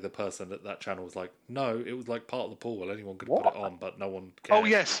then the person at that channel was no, it was part of the pool. Anyone could put it on, but no one cared. Oh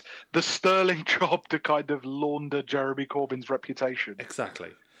yes, the sterling job to kind of launder Jeremy Corbyn's reputation.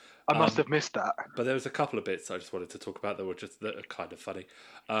 Exactly. I must have missed that. But there was a couple of bits I just wanted to talk about that are kind of funny.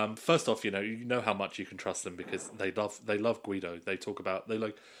 First off, you know how much you can trust them because they love Guido. They talk about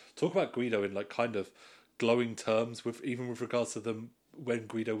Guido in kind of glowing terms with regards to them when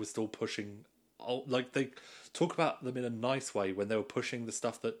Guido was still pushing. They talk about them in a nice way when they were pushing the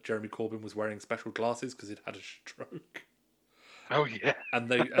stuff that Jeremy Corbyn was wearing special glasses because he'd had a stroke. Oh yeah, and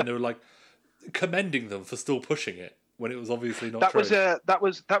they were commending them for still pushing it. When it was obviously not true. That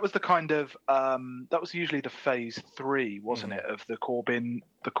was the kind of that was usually the phase 3, wasn't it, of the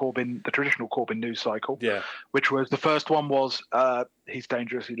traditional Corbyn news cycle? Yeah. Which was, the first one was he's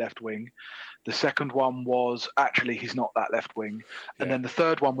dangerously left wing. The second one was actually he's not that left wing, and then the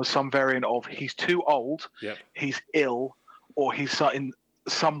third one was some variant of he's too old, he's ill, or he's in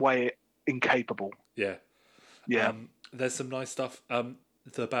some way incapable. Yeah. Yeah. There's some nice stuff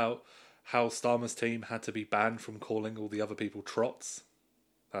about how Starmer's team had to be banned from calling all the other people trots.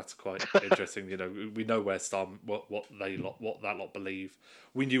 That's quite interesting. We know where what that lot believe.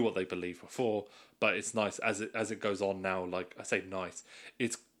 We knew what they believed before, but it's nice as it goes on now. I say nice,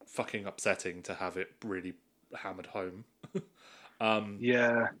 it's fucking upsetting to have it really hammered home.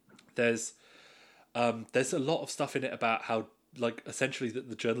 Yeah, there's a lot of stuff in it about how essentially that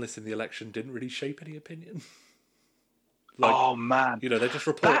the journalists in the election didn't really shape any opinion. Like, oh man, you know, they just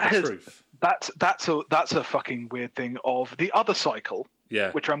report the truth. That's a fucking weird thing of the other cycle,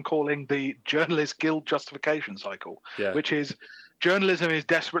 Yeah. which I'm calling the Journalist Guild Justification cycle, Yeah. which is journalism is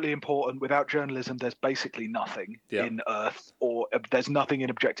desperately important. Without journalism, there's basically nothing Yeah. in Earth, or there's nothing in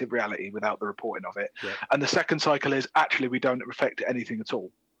objective reality without the reporting of it. Yeah. And the second cycle is actually we don't affect anything at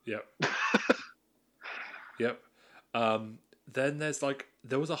all. Yep. Yep. Then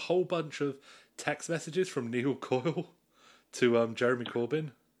there was a whole bunch of text messages from Neil Coyle to Jeremy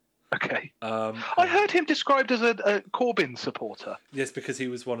Corbyn. Okay. I heard him described as a Corbyn supporter. Yes, because he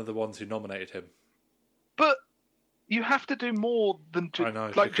was one of the ones who nominated him. But you have to do more than to... I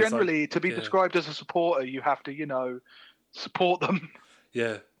know, like, generally, to be described as a supporter, you have to, support them.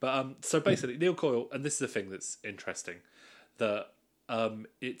 Yeah, but so basically, Neil Coyle, and this is the thing that's interesting, that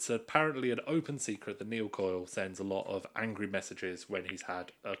it's apparently an open secret that Neil Coyle sends a lot of angry messages when he's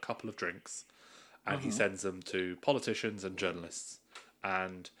had a couple of drinks, and he sends them to politicians and journalists.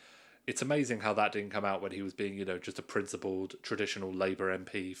 And it's amazing how that didn't come out when he was being, just a principled, traditional Labour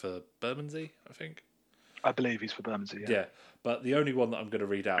MP for Bermondsey, I think. I believe he's for Bermondsey, Yeah, but the only one that I'm going to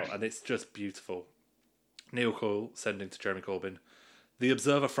read out, and it's just beautiful. Neil Coyle sending to Jeremy Corbyn. The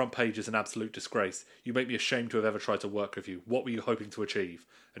Observer front page is an absolute disgrace. You make me ashamed to have ever tried to work with you. What were you hoping to achieve?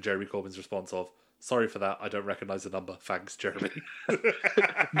 And Jeremy Corbyn's response of, sorry for that, I don't recognise the number. Thanks, Jeremy.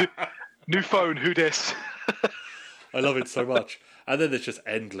 New phone, who dis? I love it so much. And then there's just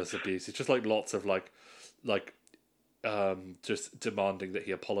endless abuse. It's just like lots of just demanding that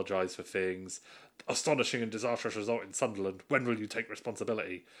he apologise for things. Astonishing and disastrous result in Sunderland. When will you take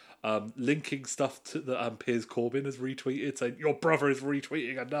responsibility? Linking stuff to that Piers Corbyn has retweeted, saying your brother is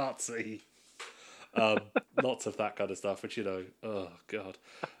retweeting a Nazi. Lots of that kind of stuff, which oh god.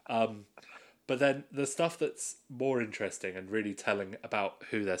 But then the stuff that's more interesting and really telling about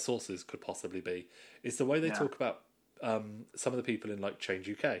who their sources could possibly be is the way they talk about some of the people in Change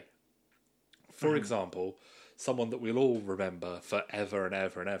UK. For example, someone that we'll all remember forever and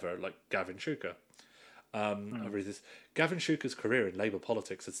ever and ever, like Gavin Shuker. I read this. Gavin Shuker's career in Labour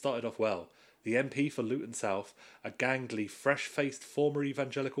politics had started off well. The MP for Luton South, a gangly, fresh-faced former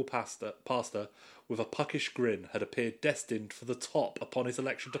evangelical pastor with a puckish grin, had appeared destined for the top upon his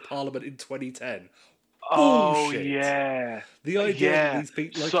election to Parliament in 2010. Oh, Bullshit. Yeah. The idea that these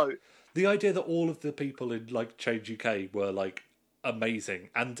people, the idea that all of the people in Change UK were amazing,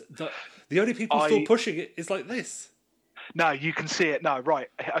 and the only people still pushing it is like this. No, you can see it. No, right?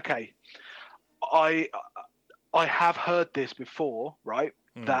 Okay. I have heard this before, right?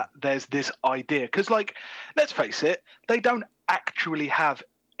 That there's this idea because, let's face it, they don't actually have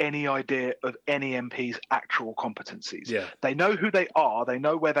any idea of any MP's actual competencies. Yeah. They know who they are, they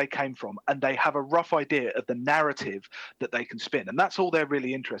know where they came from, and they have a rough idea of the narrative that they can spin, and that's all they're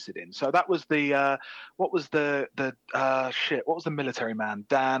really interested in. So that was what was the military man?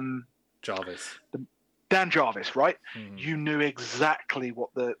 Dan Jarvis. Dan Jarvis, right? You knew exactly what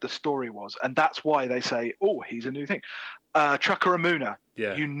the story was, and that's why they say, oh, he's a new thing. Chuka Amuna,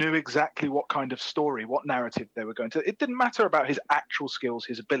 you knew exactly what kind of story, what narrative they were going to. It didn't matter about his actual skills,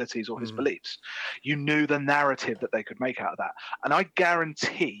 his abilities, or his beliefs. You knew the narrative that they could make out of that. And I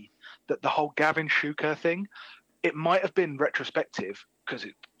guarantee that the whole Gavin Shuker thing, it might have been retrospective, because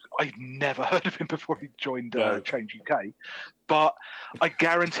I'd never heard of him before he joined Change UK. But I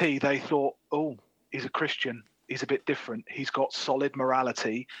guarantee they thought, oh, he's a Christian, he's a bit different, he's got solid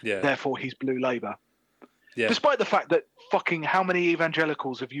morality, therefore he's Blue Labour. Yeah. Despite the fact that fucking how many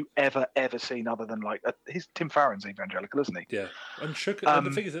evangelicals have you ever seen other than Tim Farron's evangelical, isn't he? Yeah. And Shuker, and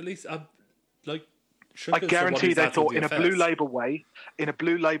the thing is, at least I guarantee they thought in a Blue Labour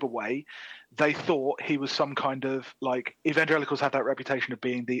way, they thought he was some kind of evangelicals have that reputation of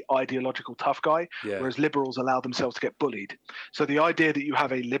being the ideological tough guy, whereas liberals allow themselves to get bullied. So the idea that you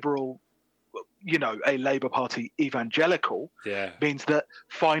have a liberal, a Labour Party evangelical means that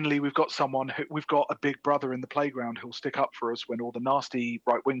finally we've got a big brother in the playground who'll stick up for us when all the nasty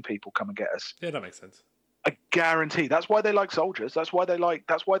right-wing people come and get us. Yeah, that makes sense. I guarantee that's why they like soldiers. That's why they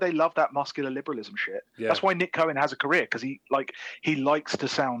love that muscular liberalism shit. Yeah. That's why Nick Cohen has a career, because he likes to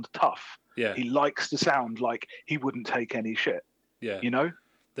sound tough. Yeah. He likes to sound like he wouldn't take any shit. Yeah.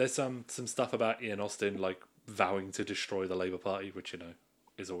 There's some stuff about Ian Austin vowing to destroy the Labour Party, which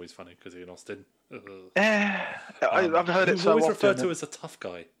is always funny because Ian Austin. I've heard it so always often. referred to as a tough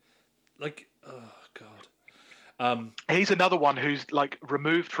guy. Oh god. He's another one who's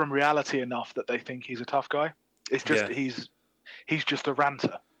removed from reality enough that they think he's a tough guy. It's just he's just a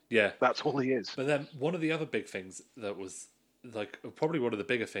ranter. Yeah, that's all he is. But then one of the other big things that was like probably one of the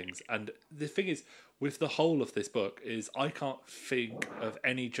bigger things. And the thing is, with the whole of this book, is I can't think of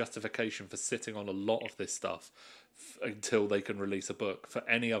any justification for sitting on a lot of this stuff until they can release a book for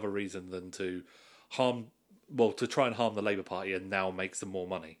any other reason than to to try and harm the Labour Party and now make some more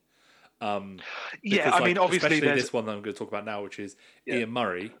money. Yeah, I mean, obviously, especially this one that I'm going to talk about now, which is Ian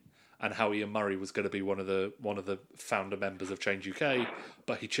Murray, and how Ian Murray was going to be one of the founder members of Change UK,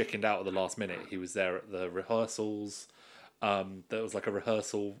 but he chickened out at the last minute. He was there at the rehearsals. There was like a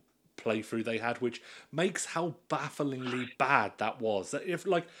rehearsal playthrough they had, which makes how bafflingly bad that was. If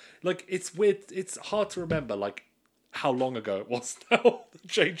like it's weird, it's hard to remember like how long ago it was now that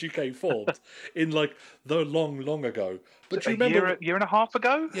Change UK formed in like the long ago. But do you remember year and a half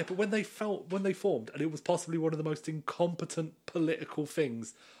ago? Yeah, but when they formed, and it was possibly one of the most incompetent political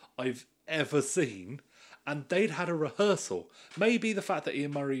things I've ever seen, and they'd had a rehearsal. Maybe the fact that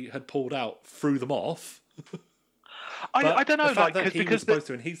Ian Murray had pulled out threw them off. I don't know, the fact like that he was supposed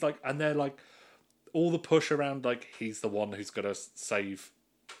to, and he's like, and they're like, all the push around like he's the one who's going to save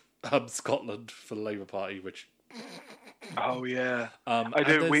Scotland for the Labour Party, which. Oh yeah, I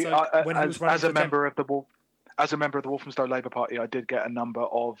do. As a member of the Walthamstow Labour Party, I did get a number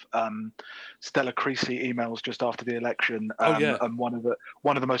of Stella Creasy emails just after the election. And one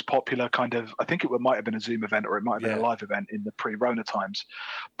of the most popular kind of, I think it might have been a Zoom event or it might have been a live event in the pre-Rona times.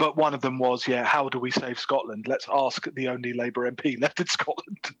 But one of them was, how do we save Scotland? Let's ask the only Labour MP left in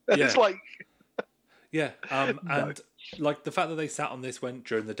Scotland. And it's like, and like the fact that they sat on this went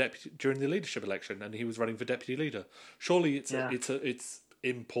during the leadership election, and he was running for deputy leader. Surely it's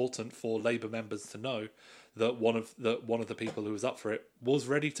important for Labour members to know that one of the people who was up for it was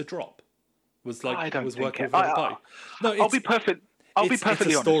ready to drop. Was working with the party. No, I'll be perfect. I'll be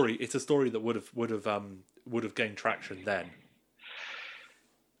perfectly honest. It's a story that would have gained traction then.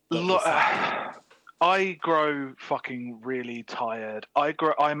 Look, I grow fucking really tired.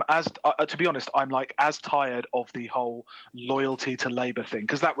 To be honest, I'm like as tired of the whole loyalty to Labour thing,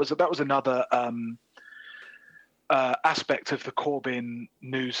 because that was another aspect of the Corbyn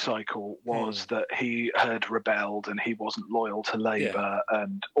news cycle was that he had rebelled and he wasn't loyal to Labour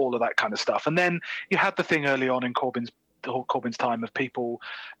and all of that kind of stuff. And then you had the thing early on in Corbyn's time of people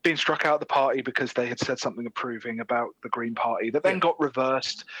being struck out of the party because they had said something approving about the Green Party that then got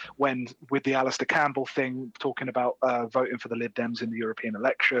reversed with the Alistair Campbell thing, talking about voting for the Lib Dems in the European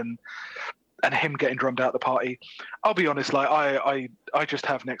election and him getting drummed out of the party. I'll be honest, like I just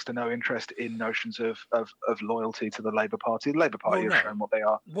have next to no interest in notions of loyalty to the Labour Party. The Labour Party have shown what they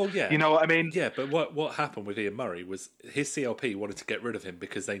are. Well, yeah. You know what I mean? Yeah, but what happened with Ian Murray was his CLP wanted to get rid of him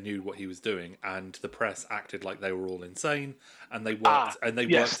because they knew what he was doing, and the press acted like they were all insane, and they worked. And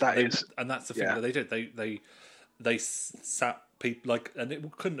that's the thing that they did. They sat people like, and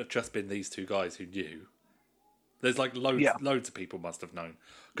it couldn't have just been these two guys who knew. There's like loads of people must have known,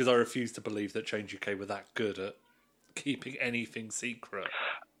 because I refuse to believe that Change UK were that good at keeping anything secret.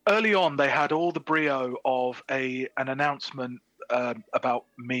 Early on, they had all the brio of an announcement about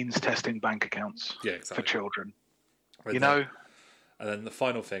means testing bank accounts for children. And then the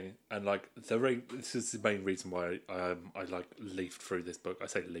final thing, and like this is the main reason why I like leafed through this book. I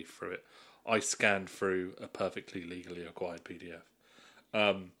say leafed through it. I scanned through a perfectly legally acquired PDF.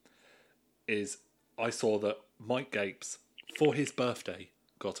 I saw that Mike Gapes, for his birthday,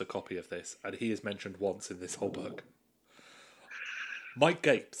 got a copy of this, and he is mentioned once in this whole book. Mike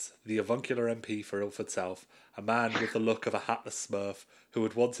Gapes, the avuncular MP for Ilford South, a man with the look of a hatless smurf who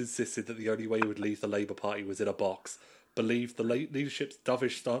had once insisted that the only way he would leave the Labour Party was in a box, believed the leadership's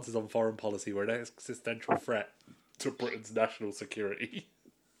dovish stances on foreign policy were an existential threat to Britain's national security.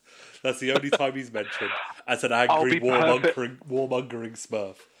 That's the only time he's mentioned as an angry, warmongering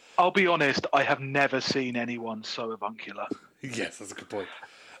smurf. I'll be honest, I have never seen anyone so avuncular. Yes, that's a good point.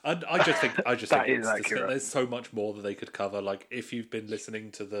 And I just think there's so much more that they could cover. Like, if you've been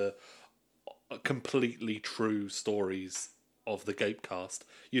listening to the completely true stories of the Gapecast,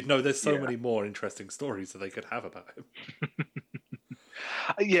 you'd know there's so many more interesting stories that they could have about him.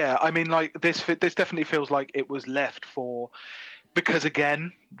 Yeah, I mean, like this definitely feels like it was left for, because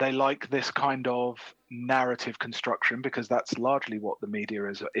again, they like this kind of narrative construction, because that's largely what the media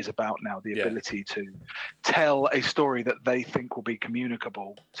is about now, the ability to tell a story that they think will be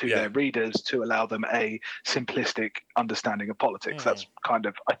communicable to their readers to allow them a simplistic understanding of politics. I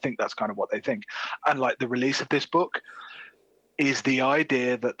think that's kind of what they think. And like the release of this book is the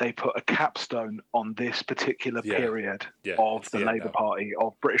idea that they put a capstone on this particular period of the Labour Party,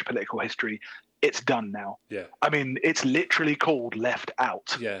 of British political history. It's done now. Yeah. I mean, it's literally called Left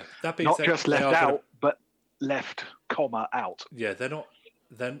Out. Yeah. That being not said, just left out, but left, out. Yeah, they're not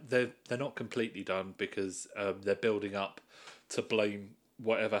they're not completely done because they're building up to blame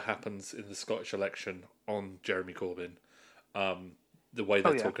whatever happens in the Scottish election on Jeremy Corbyn. The way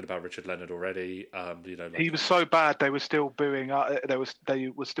they're talking about Richard Leonard already, he was so bad they were still booing. They were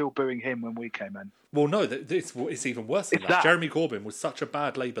still booing him when we came in. Well, no, it's even worse than that. Jeremy Corbyn was such a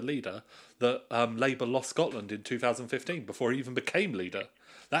bad Labour leader that Labour lost Scotland in 2015 before he even became leader.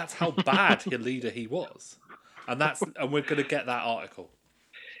 That's how bad a leader he was, and we're going to get that article.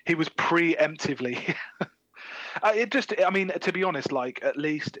 He was preemptively. To be honest, like at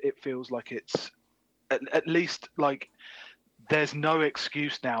least it feels like it's at least like. There's no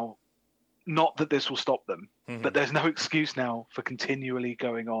excuse now, not that this will stop them, but there's no excuse now for continually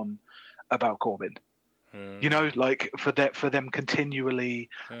going on about Corbyn. Like for them continually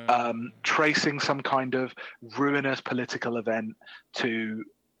tracing some kind of ruinous political event to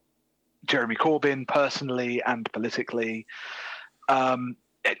Jeremy Corbyn personally and politically.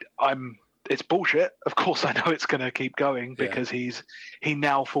 It's bullshit. Of course, I know it's going to keep going because he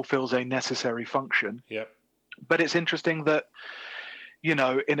now fulfills a necessary function. Yep. But it's interesting that, in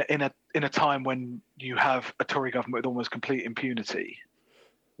a time when you have a Tory government with almost complete impunity,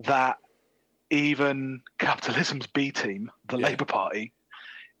 that even capitalism's B team, the Labour Party,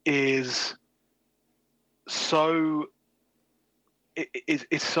 is so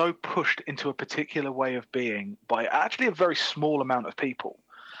pushed into a particular way of being by actually a very small amount of people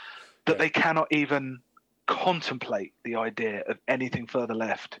that they cannot even contemplate the idea of anything further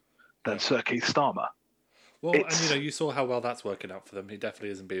left than Sir Keith Starmer. Well, and you saw how well that's working out for them. He definitely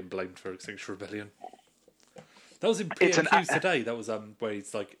isn't being blamed for Extinction Rebellion. That was in PMQs today. That was where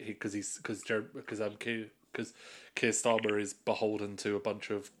he's like because Keir Starmer is beholden to a bunch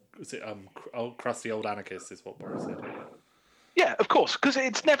of crusty old anarchists, is what Boris said. Yeah, of course, because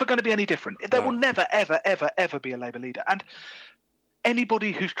it's never going to be any different. There will never, ever, ever, ever be a Labour leader, and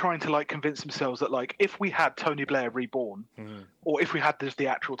anybody who's trying to like convince themselves that like if we had Tony Blair reborn or if we had the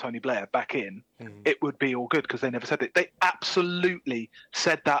actual Tony Blair back in, it would be all good because they never said it. They absolutely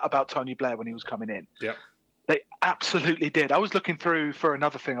said that about Tony Blair when he was coming in. Yeah, they absolutely did. I was looking through for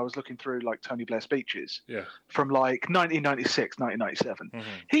another thing. I was looking through like Tony Blair speeches from like 1996, 1997.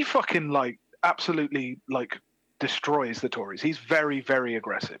 He fucking like absolutely like destroys the Tories. He's very, very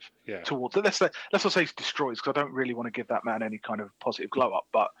aggressive towards it. Let's not say he destroys because I don't really want to give that man any kind of positive glow up,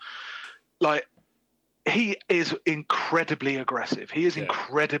 but like he is incredibly aggressive. He is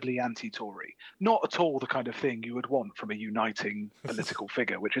incredibly anti-Tory. Not at all the kind of thing you would want from a uniting political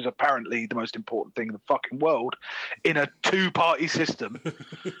figure, which is apparently the most important thing in the fucking world in a two-party system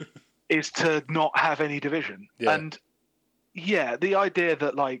is to not have any division. And the idea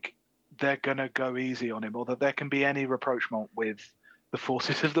that like they're going to go easy on him or that there can be any rapprochement with the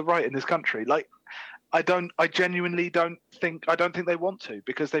forces of the right in this country. Like, I genuinely don't think they want to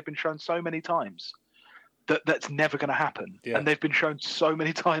because they've been shown so many times that that's never going to happen. And they've been shown so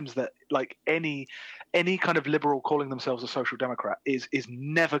many times that like any kind of liberal calling themselves a social democrat is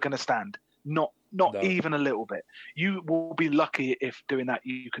never going to stand. Not even a little bit. You will be lucky if doing that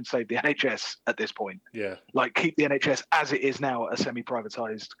you can save the NHS at this point. Yeah. Like keep the NHS as it is now, a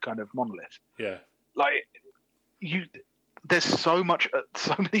semi-privatized kind of monolith. Yeah. Like there's so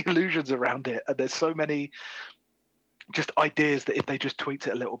many illusions around it, and there's so many just ideas that if they just tweaked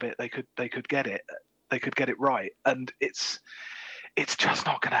it a little bit, they could get it. They could get it right, and it's just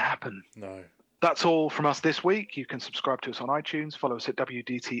not going to happen. No. That's all from us this week. You can subscribe to us on iTunes. Follow us at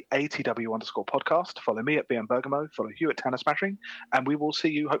WDTATW_podcast. Follow me at BM Bergamo. Follow Hugh at Tanner Smashing. And we will see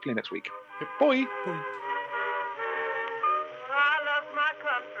you hopefully next week. Bye. Bye. I love my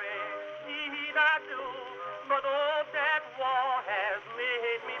country, indeed I do. But oh, that war has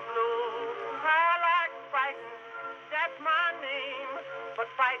made me blue. I like fighting, that's my name. But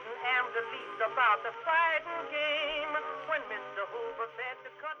fighting am the least about the fighting game. When Mr. Hoover said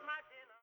to cut my